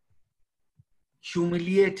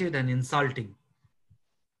humiliated and insulting.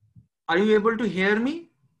 Are you able to hear me?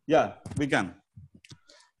 Yeah, we can.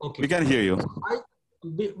 Okay. We can hear you.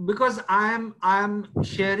 Because I am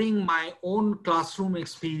sharing my own classroom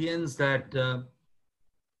experience that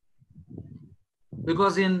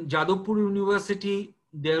because in Jadavpur University,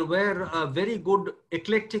 there were a very good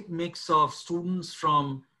eclectic mix of students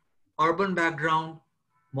from urban background,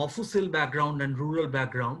 Mofussil background, and rural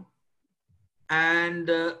background.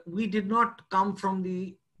 And we did not come from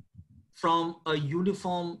a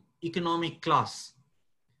uniform economic class.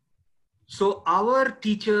 So our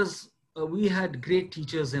teachers, we had great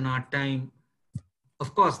teachers in our time.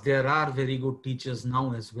 Of course, there are very good teachers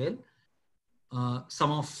now as well.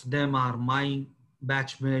 Some of them are my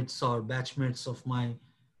batchmates or batchmates of my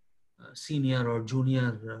senior or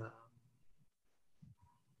junior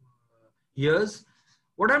years.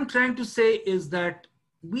 What I'm trying to say is that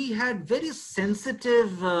we had very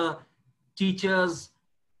sensitive teachers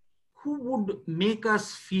who would make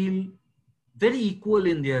us feel very equal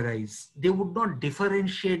in their eyes. They would not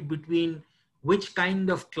differentiate between which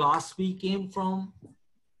kind of class we came from,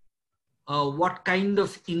 what kind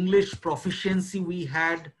of English proficiency we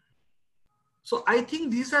had. So I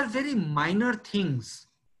think these are very minor things.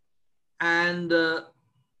 And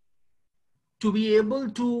to be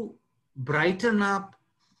able to brighten up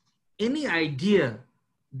any idea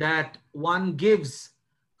that one gives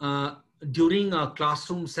during a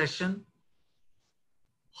classroom session,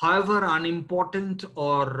 however unimportant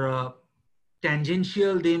or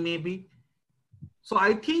tangential they may be. So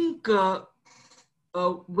I think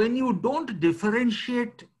when you don't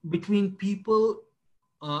differentiate between people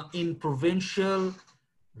in provincial,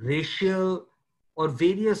 racial, or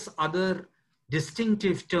various other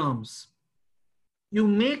distinctive terms, you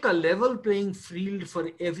make a level playing field for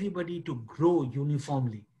everybody to grow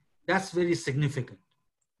uniformly. That's very significant.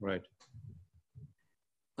 Right.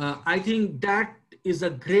 I think that is a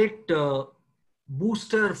great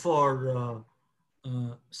booster for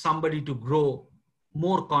somebody to grow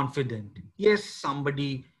more confident. Yes,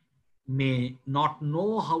 somebody may not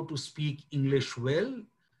know how to speak English well.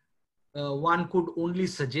 One could only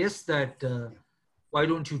suggest that why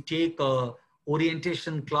don't you take a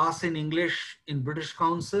orientation class in English in British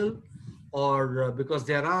Council, or because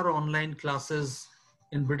there are online classes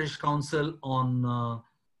in British Council on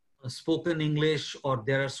spoken English, or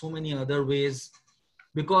there are so many other ways.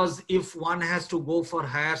 Because if one has to go for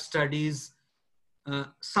higher studies,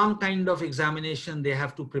 some kind of examination they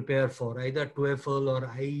have to prepare for, either TOEFL or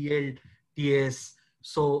IELTS.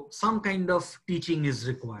 So some kind of teaching is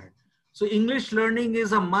required. So English learning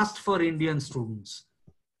is a must for Indian students.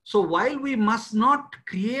 So while we must not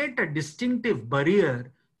create a distinctive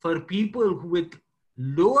barrier for people with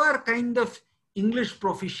lower kind of English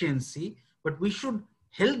proficiency, but we should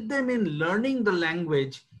help them in learning the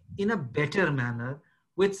language in a better manner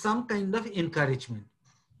with some kind of encouragement.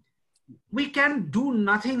 We can do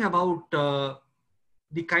nothing about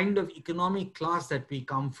the kind of economic class that we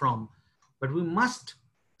come from, but we must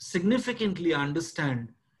significantly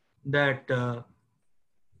understand that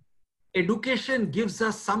education gives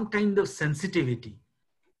us some kind of sensitivity,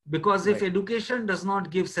 because if education does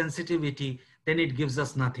not give sensitivity, then it gives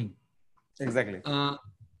us nothing. Exactly.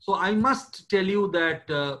 So I must tell you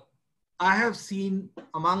that I have seen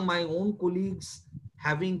among my own colleagues,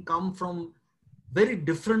 having come from very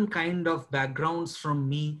different kind of backgrounds from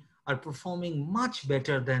me, are performing much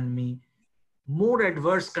better than me. More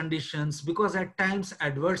adverse conditions, because at times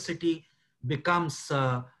adversity becomes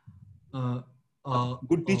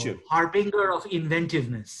good teacher, harbinger of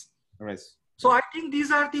inventiveness. Right. So I think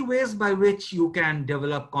these are the ways by which you can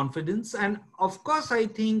develop confidence. And of course, I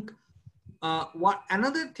think what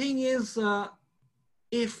another thing is,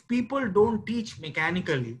 if people don't teach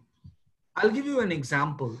mechanically, I'll give you an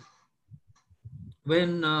example.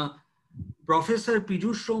 When Professor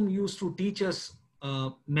Pijushom used to teach us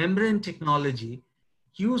membrane technology,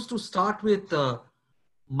 he used to start with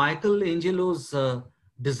Michelangelo's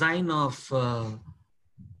design of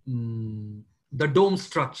the dome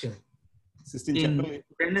structure Sistine in Chapel.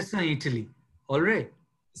 Renaissance Italy. All right.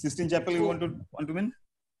 Sistine Chapel, you want to win?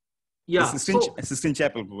 Yeah. Sistine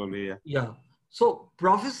Chapel, probably. Yeah. Yeah. So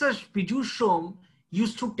Professor Pijushom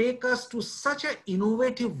used to take us to such an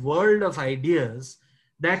innovative world of ideas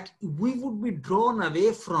that we would be drawn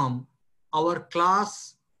away from our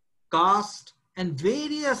class, caste, and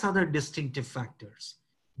various other distinctive factors.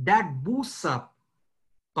 That boosts up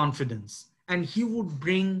confidence. And he would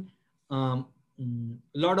bring a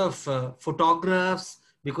lot of photographs,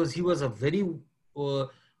 because he was a very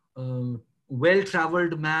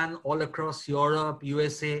well-traveled man all across Europe,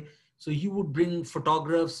 USA. So he would bring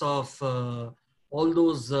photographs of all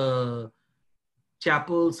those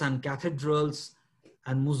chapels and cathedrals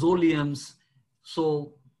and mausoleums.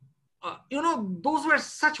 So, those were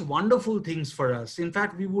such wonderful things for us. In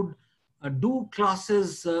fact, we would do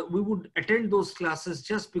classes, we would attend those classes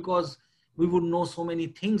just because we would know so many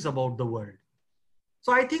things about the world.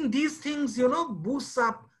 So I think these things, boosts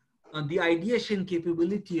up the ideation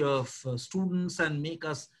capability of students and make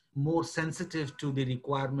us more sensitive to the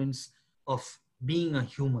requirements of being a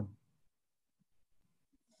human.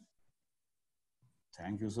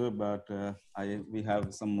 Thank you, sir. But we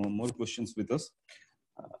have some more questions with us.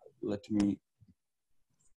 Let me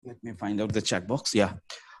find out the chat box. Yeah.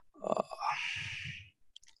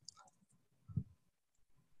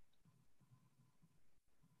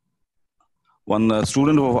 One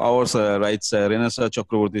student of ours writes, Renasa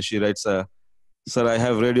Chakraborty, she writes, sir, I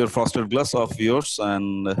have read your frosted glass of yours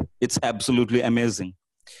and it's absolutely amazing.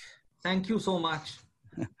 Thank you so much.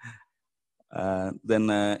 Then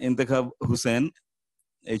Intikhab Hussain,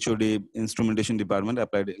 HOD Instrumentation Department,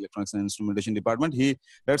 Applied Electronics and Instrumentation Department, he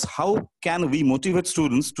writes, how can we motivate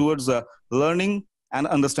students towards learning and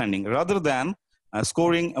understanding rather than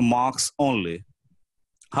scoring marks only?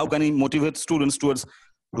 How can he motivate students towards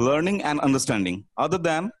learning and understanding other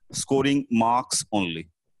than scoring marks only?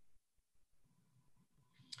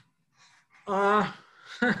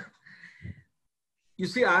 You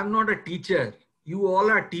see, I'm not a teacher. You all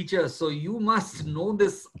are teachers, so you must know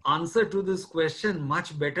this answer to this question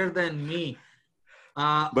much better than me.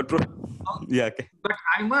 Yeah, okay. But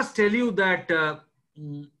I must tell you that,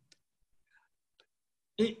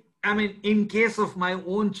 I mean, in case of my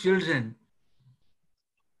own children,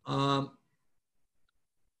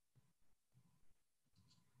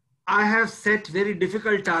 I have set very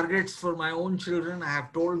difficult targets for my own children. I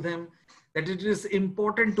have told them that it is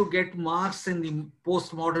important to get marks in the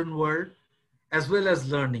postmodern world as well as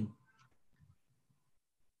learning.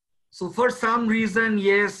 So for some reason,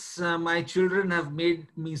 yes, my children have made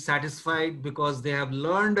me satisfied because they have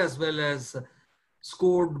learned as well as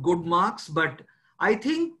scored good marks. But I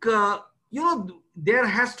think, there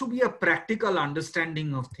has to be a practical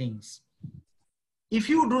understanding of things. If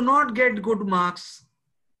you do not get good marks,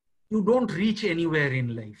 you don't reach anywhere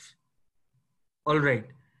in life. All right.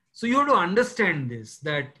 So you have to understand this,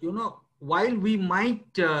 that, while we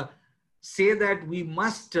might say that we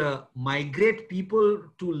must migrate people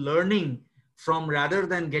to learning from rather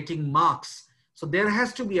than getting marks. So there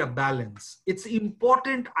has to be a balance. It's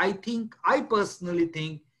important, I personally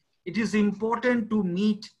think, it is important to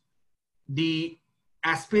meet the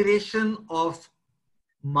aspiration of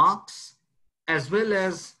marks as well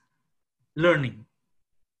as learning.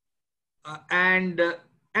 And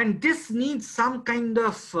this needs some kind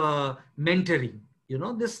of mentoring,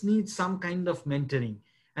 this needs some kind of mentoring.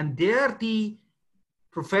 And there the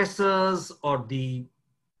professors or the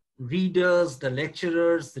readers, the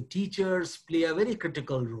lecturers, the teachers play a very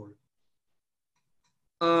critical role.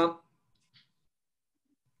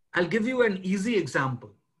 I'll give you an easy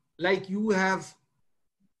example. Like you have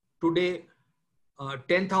today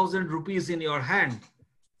 10,000 rupees in your hand.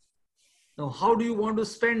 Now, how do you want to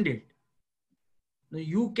spend it? Now,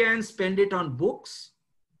 you can spend it on books.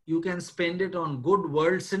 You can spend it on good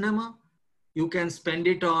world cinema. You can spend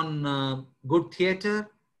it on good theater.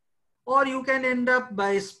 Or you can end up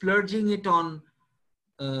by splurging it on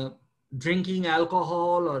drinking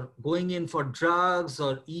alcohol or going in for drugs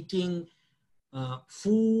or eating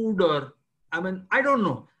food, or, I don't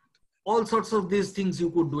know. All sorts of these things you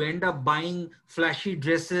could do. End up buying flashy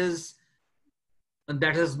dresses, and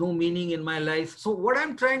that has no meaning in my life. So what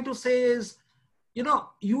I'm trying to say is, you know,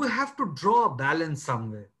 you have to draw a balance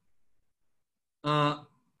somewhere. So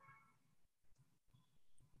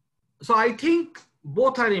I think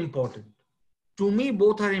both are important. To me,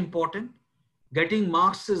 both are important. Getting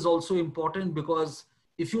marks is also important, because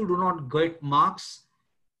if you do not get marks,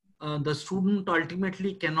 the student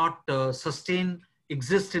ultimately cannot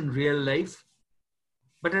exist in real life.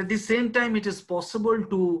 But at the same time, it is possible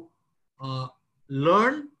to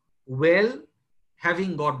learn well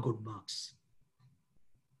having got good marks.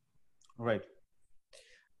 Right.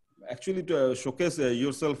 Actually, to showcase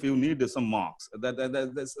yourself, you need some marks.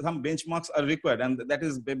 Some benchmarks are required, and that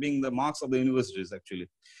is being the marks of the universities actually.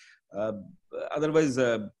 Uh, Otherwise,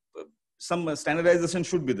 some standardization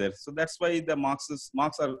should be there. So that's why the marks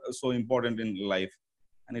are so important in life,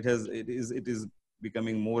 and it is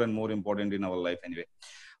becoming more and more important in our life anyway.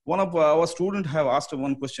 One of our students have asked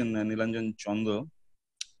one question, Nilanjan Chandra.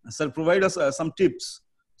 Sir, provide us some tips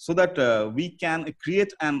so that we can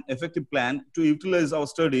create an effective plan to utilize our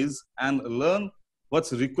studies and learn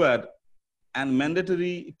what's required and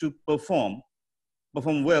mandatory to perform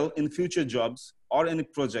well in future jobs or any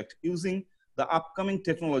project using the upcoming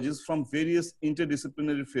technologies from various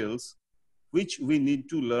interdisciplinary fields which we need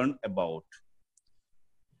to learn about.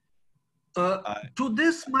 To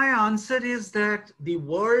this, my answer is that the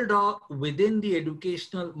world within the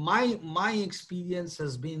educational, my experience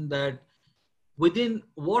has been that within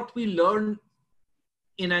what we learn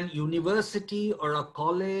in an university or a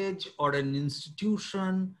college or an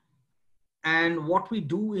institution and what we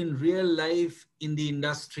do in real life in the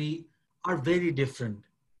industry are very different.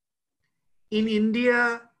 In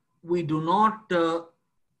India, we do not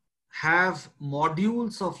have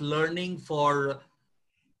modules of learning for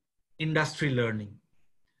industry learning,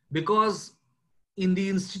 because in the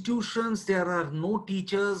institutions, there are no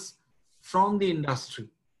teachers from the industry.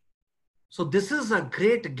 So this is a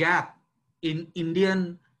great gap in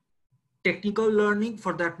Indian technical learning,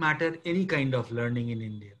 for that matter, any kind of learning in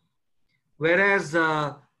India. Whereas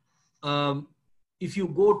if you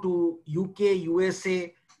go to UK,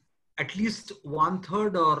 USA, at least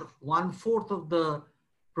 1/3 or 1/4 of the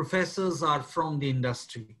professors are from the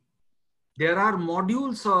industry. There are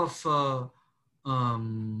modules of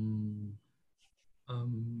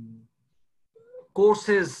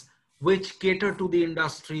courses which cater to the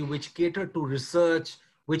industry, which cater to research,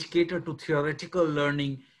 which cater to theoretical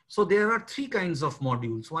learning. So there are three kinds of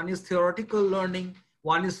modules. One is theoretical learning,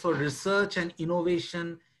 one is for research and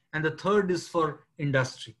innovation, and the third is for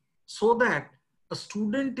industry. So that a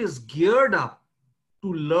student is geared up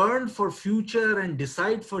to learn for future and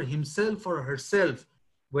decide for himself or herself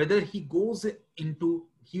whether he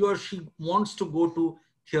or she wants to go to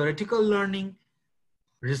theoretical learning,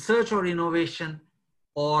 research or innovation,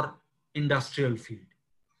 or industrial field.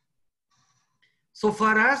 So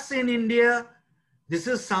for us in India, this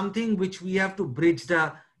is something which we have to bridge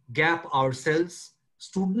the gap ourselves.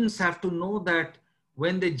 Students have to know that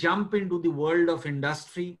when they jump into the world of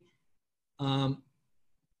industry,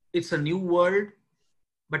 it's a new world.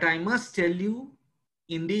 But I must tell you,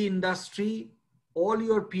 in the industry, all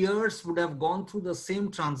your peers would have gone through the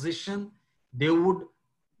same transition. They would,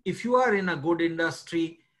 if you are in a good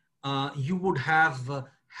industry, you would have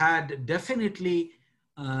had definitely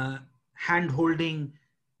hand-holding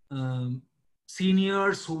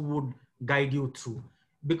seniors who would guide you through.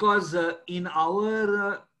 Because in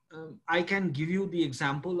our, I can give you the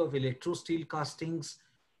example of electro steel castings.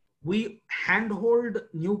 We handhold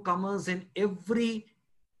newcomers in every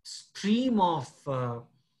stream of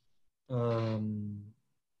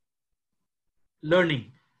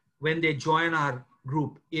learning when they join our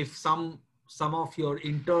group. If some of your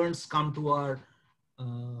interns come to our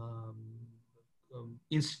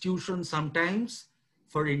institution sometimes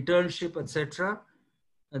for internship, etc.,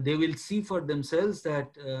 they will see for themselves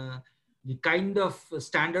that the kind of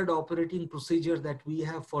standard operating procedure that we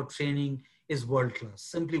have for training is world-class,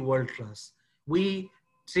 simply world-class. We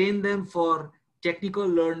train them for technical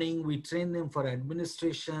learning, we train them for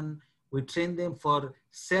administration, we train them for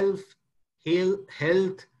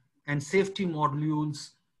health and safety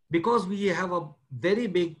modules, because we have a very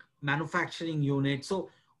big manufacturing unit. So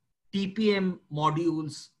TPM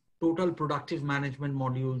modules, total productive management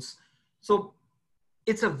modules. So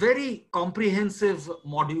it's a very comprehensive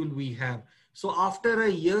module we have. So after a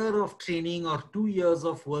year of training or 2 years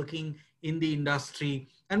of working in the industry,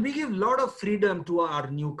 and we give a lot of freedom to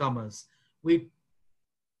our newcomers. We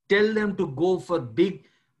tell them to go for big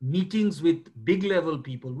meetings with big level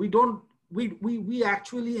people. We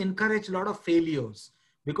actually encourage a lot of failures,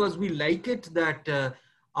 because we like it that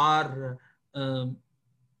our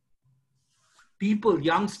people,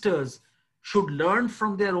 youngsters, should learn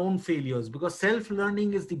from their own failures, because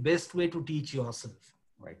self-learning is the best way to teach yourself.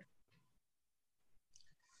 Right.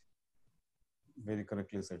 Very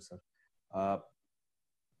correctly said, sir.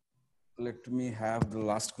 Let me have the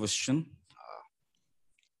last question.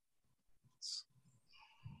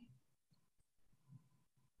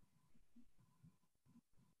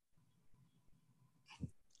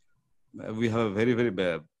 We have a very, very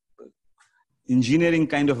bad engineering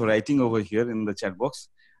kind of writing over here in the chat box.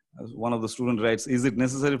 One of the student writes, is it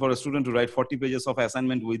necessary for a student to write 40 pages of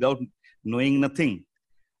assignment without knowing nothing?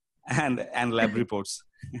 And lab reports.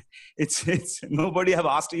 It's nobody have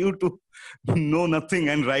asked you to know nothing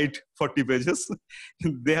and write 40 pages.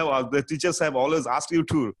 The teachers have always asked you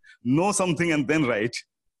to know something and then write.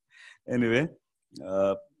 Anyway,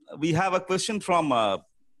 we have a question from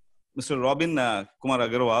Mr. Robin Kumar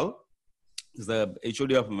Agarwal, is the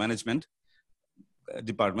HOD of Management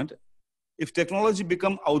Department. If technology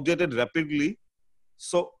become outdated rapidly,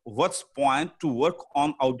 so what's point to work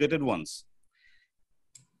on outdated ones?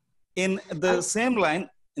 In the same line,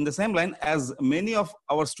 as many of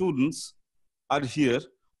our students are here,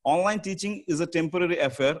 online teaching is a temporary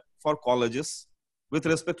affair for colleges with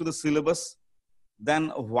respect to the syllabus. Then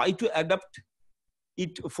why to adapt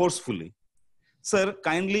it forcefully? Sir,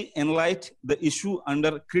 kindly enlighten the issue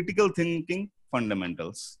under critical thinking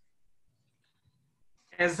fundamentals.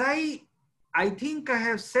 As I think I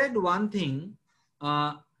have said one thing,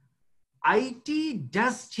 IT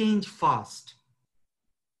does change fast,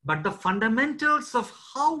 but the fundamentals of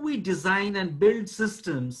how we design and build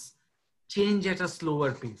systems change at a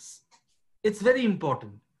slower pace. It's very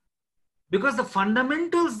important because the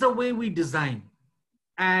fundamentals, the way we design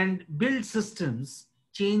and build systems,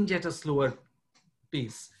 change at a slower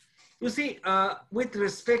pace. You see, with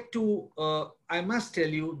respect to, I must tell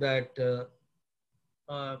you that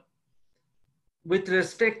with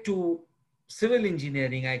respect to civil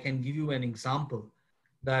engineering, I can give you an example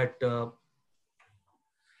that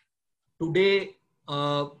today,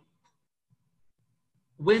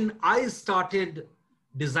 when I started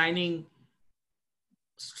designing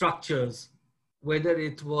structures, whether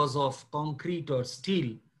it was of concrete or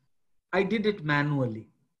steel, I did it manually.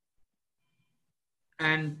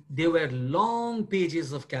 And there were long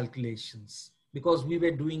pages of calculations because we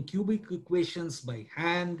were doing cubic equations by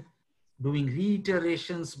hand, doing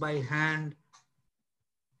reiterations by hand,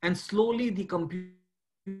 and slowly the computer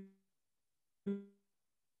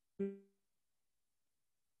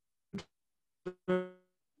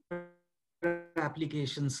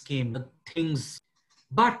applications came, things.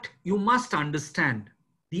 But you must understand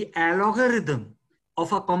the algorithm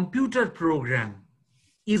of a computer program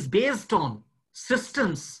is based on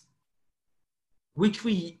systems which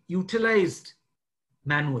we utilized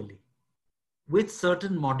manually with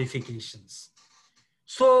certain modifications.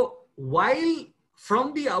 So while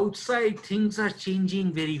from the outside things are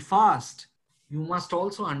changing very fast, you must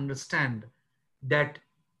also understand that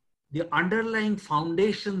the underlying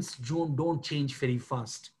foundations don't change very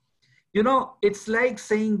fast. You know, it's like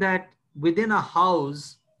saying that within a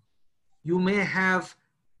house, you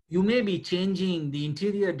may be changing the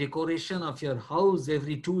interior decoration of your house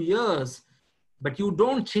every 2 years, but you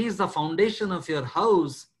don't change the foundation of your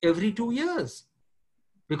house every 2 years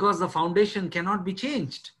because the foundation cannot be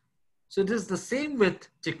changed. So it is the same with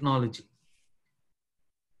technology.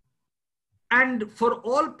 And for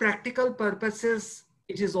all practical purposes,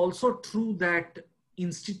 it is also true that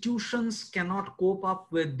institutions cannot cope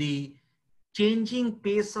up with the changing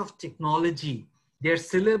pace of technology. Their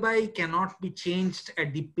syllabi cannot be changed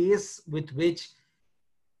at the pace with which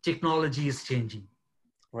technology is changing.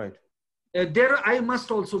 Right. I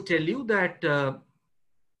must also tell you that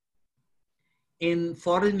in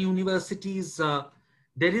foreign universities,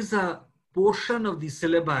 there is a portion of the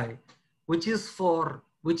syllabi which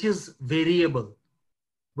is variable,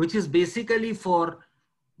 which is basically for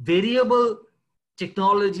variable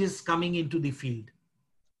technologies coming into the field,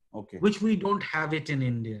 okay, which we don't have it in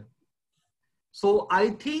India. So I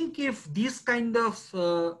think if these kind of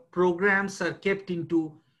programs are kept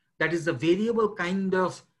into, that is the variable kind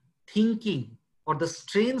of thinking or the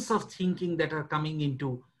strains of thinking that are coming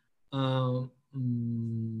into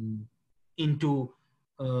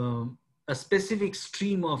a specific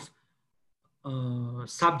stream of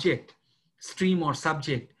subject,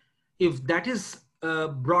 if that is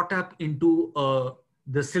brought up into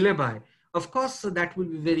the syllabi, of course, that will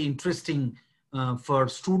be very interesting for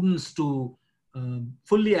students to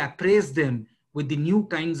fully appraise them with the new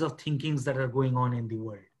kinds of thinkings that are going on in the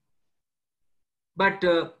world. But,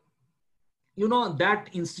 you know, that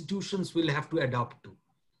institutions will have to adapt to.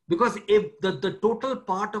 Because if the total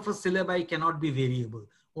part of a syllabi cannot be variable,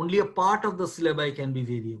 Only a part of the syllabi can be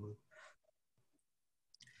variable.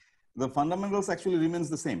 The fundamentals actually remains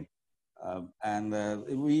the same.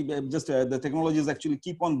 We just, the technologies actually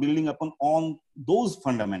keep on building upon on those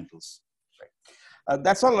fundamentals.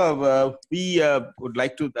 That's all. We would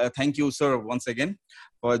like to thank you, sir, once again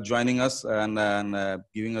for joining us and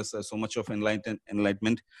giving us so much of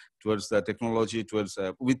enlightenment towards the technology, towards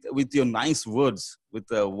with your nice words, with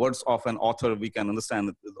the words of an author. We can understand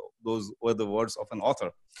that those were the words of an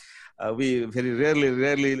author. We very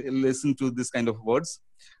rarely listen to this kind of words.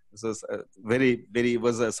 This was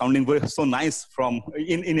was sounding so nice from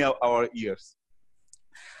in our ears.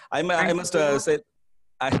 I must say.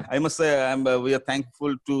 I must say we are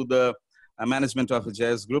thankful to the management of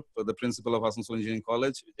JS Group, the principal of Asansol Engineering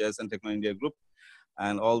College, JS and Techno India Group,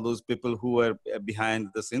 and all those people who are behind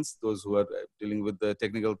the scenes, those who are dealing with the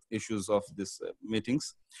technical issues of these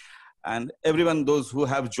meetings. And everyone, those who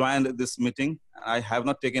have joined this meeting. I have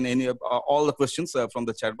not taken all the questions from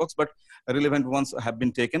the chat box, but relevant ones have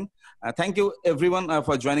been taken. Thank you everyone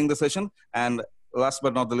for joining the session. And last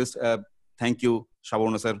but not the least, thank you,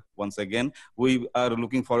 Sabarna sir, once again. We are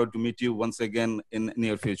looking forward to meet you once again in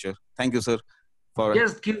near future. Thank you, sir.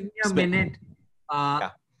 Just give me a minute.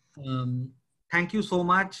 Thank you so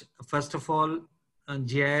much. First of all,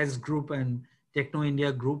 GIS Group and Techno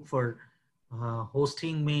India Group for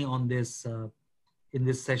hosting me on this in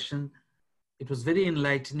this session. It was very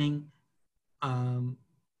enlightening. I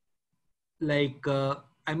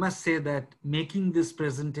must say that making this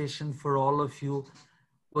presentation for all of you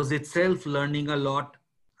was itself learning a lot.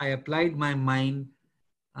 I applied my mind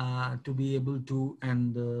to be able to,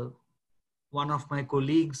 and one of my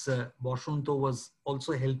colleagues, Boshunto, was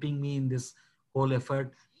also helping me in this whole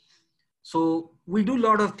effort. So we do a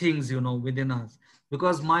lot of things, within us,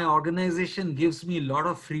 because my organization gives me a lot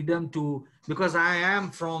of freedom to, because I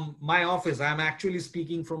am from my office. I'm actually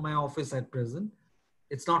speaking from my office at present.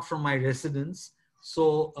 It's not from my residence.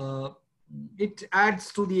 So it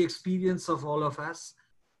adds to the experience of all of us.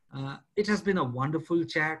 It has been a wonderful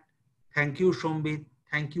chat. Thank you, Shombit.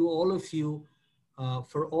 Thank you, all of you,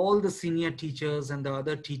 for all the senior teachers and the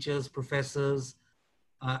other teachers, professors,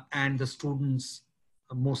 and the students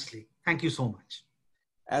mostly. Thank you so much.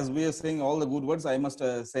 As we are saying all the good words, I must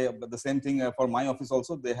say the same thing for my office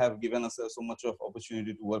also. They have given us so much of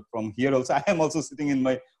opportunity to work from here also. I am also sitting in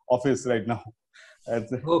my office right now.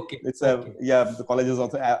 Okay. Yeah, the college has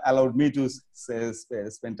also allowed me to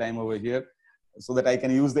spend time over here so that I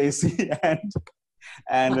can use the AC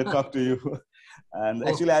and talk to you. And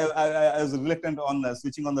actually, I was reluctant on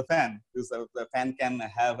switching on the fan because the fan can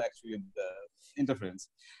have actually interference.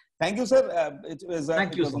 Thank you, sir. It was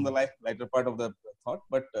on the lighter part of the thought,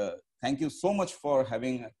 but thank you so much for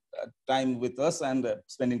having time with us and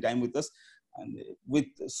spending time with us. And with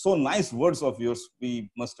so nice words of yours,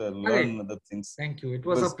 we must learn the things. Thank you. It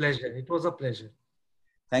was a pleasure. It was a pleasure.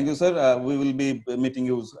 Thank you, sir. We will be meeting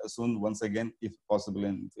you soon once again, if possible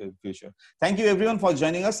in the future. Thank you, everyone, for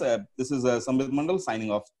joining us. This is Sambit Mandal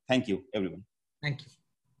signing off. Thank you, everyone. Thank you.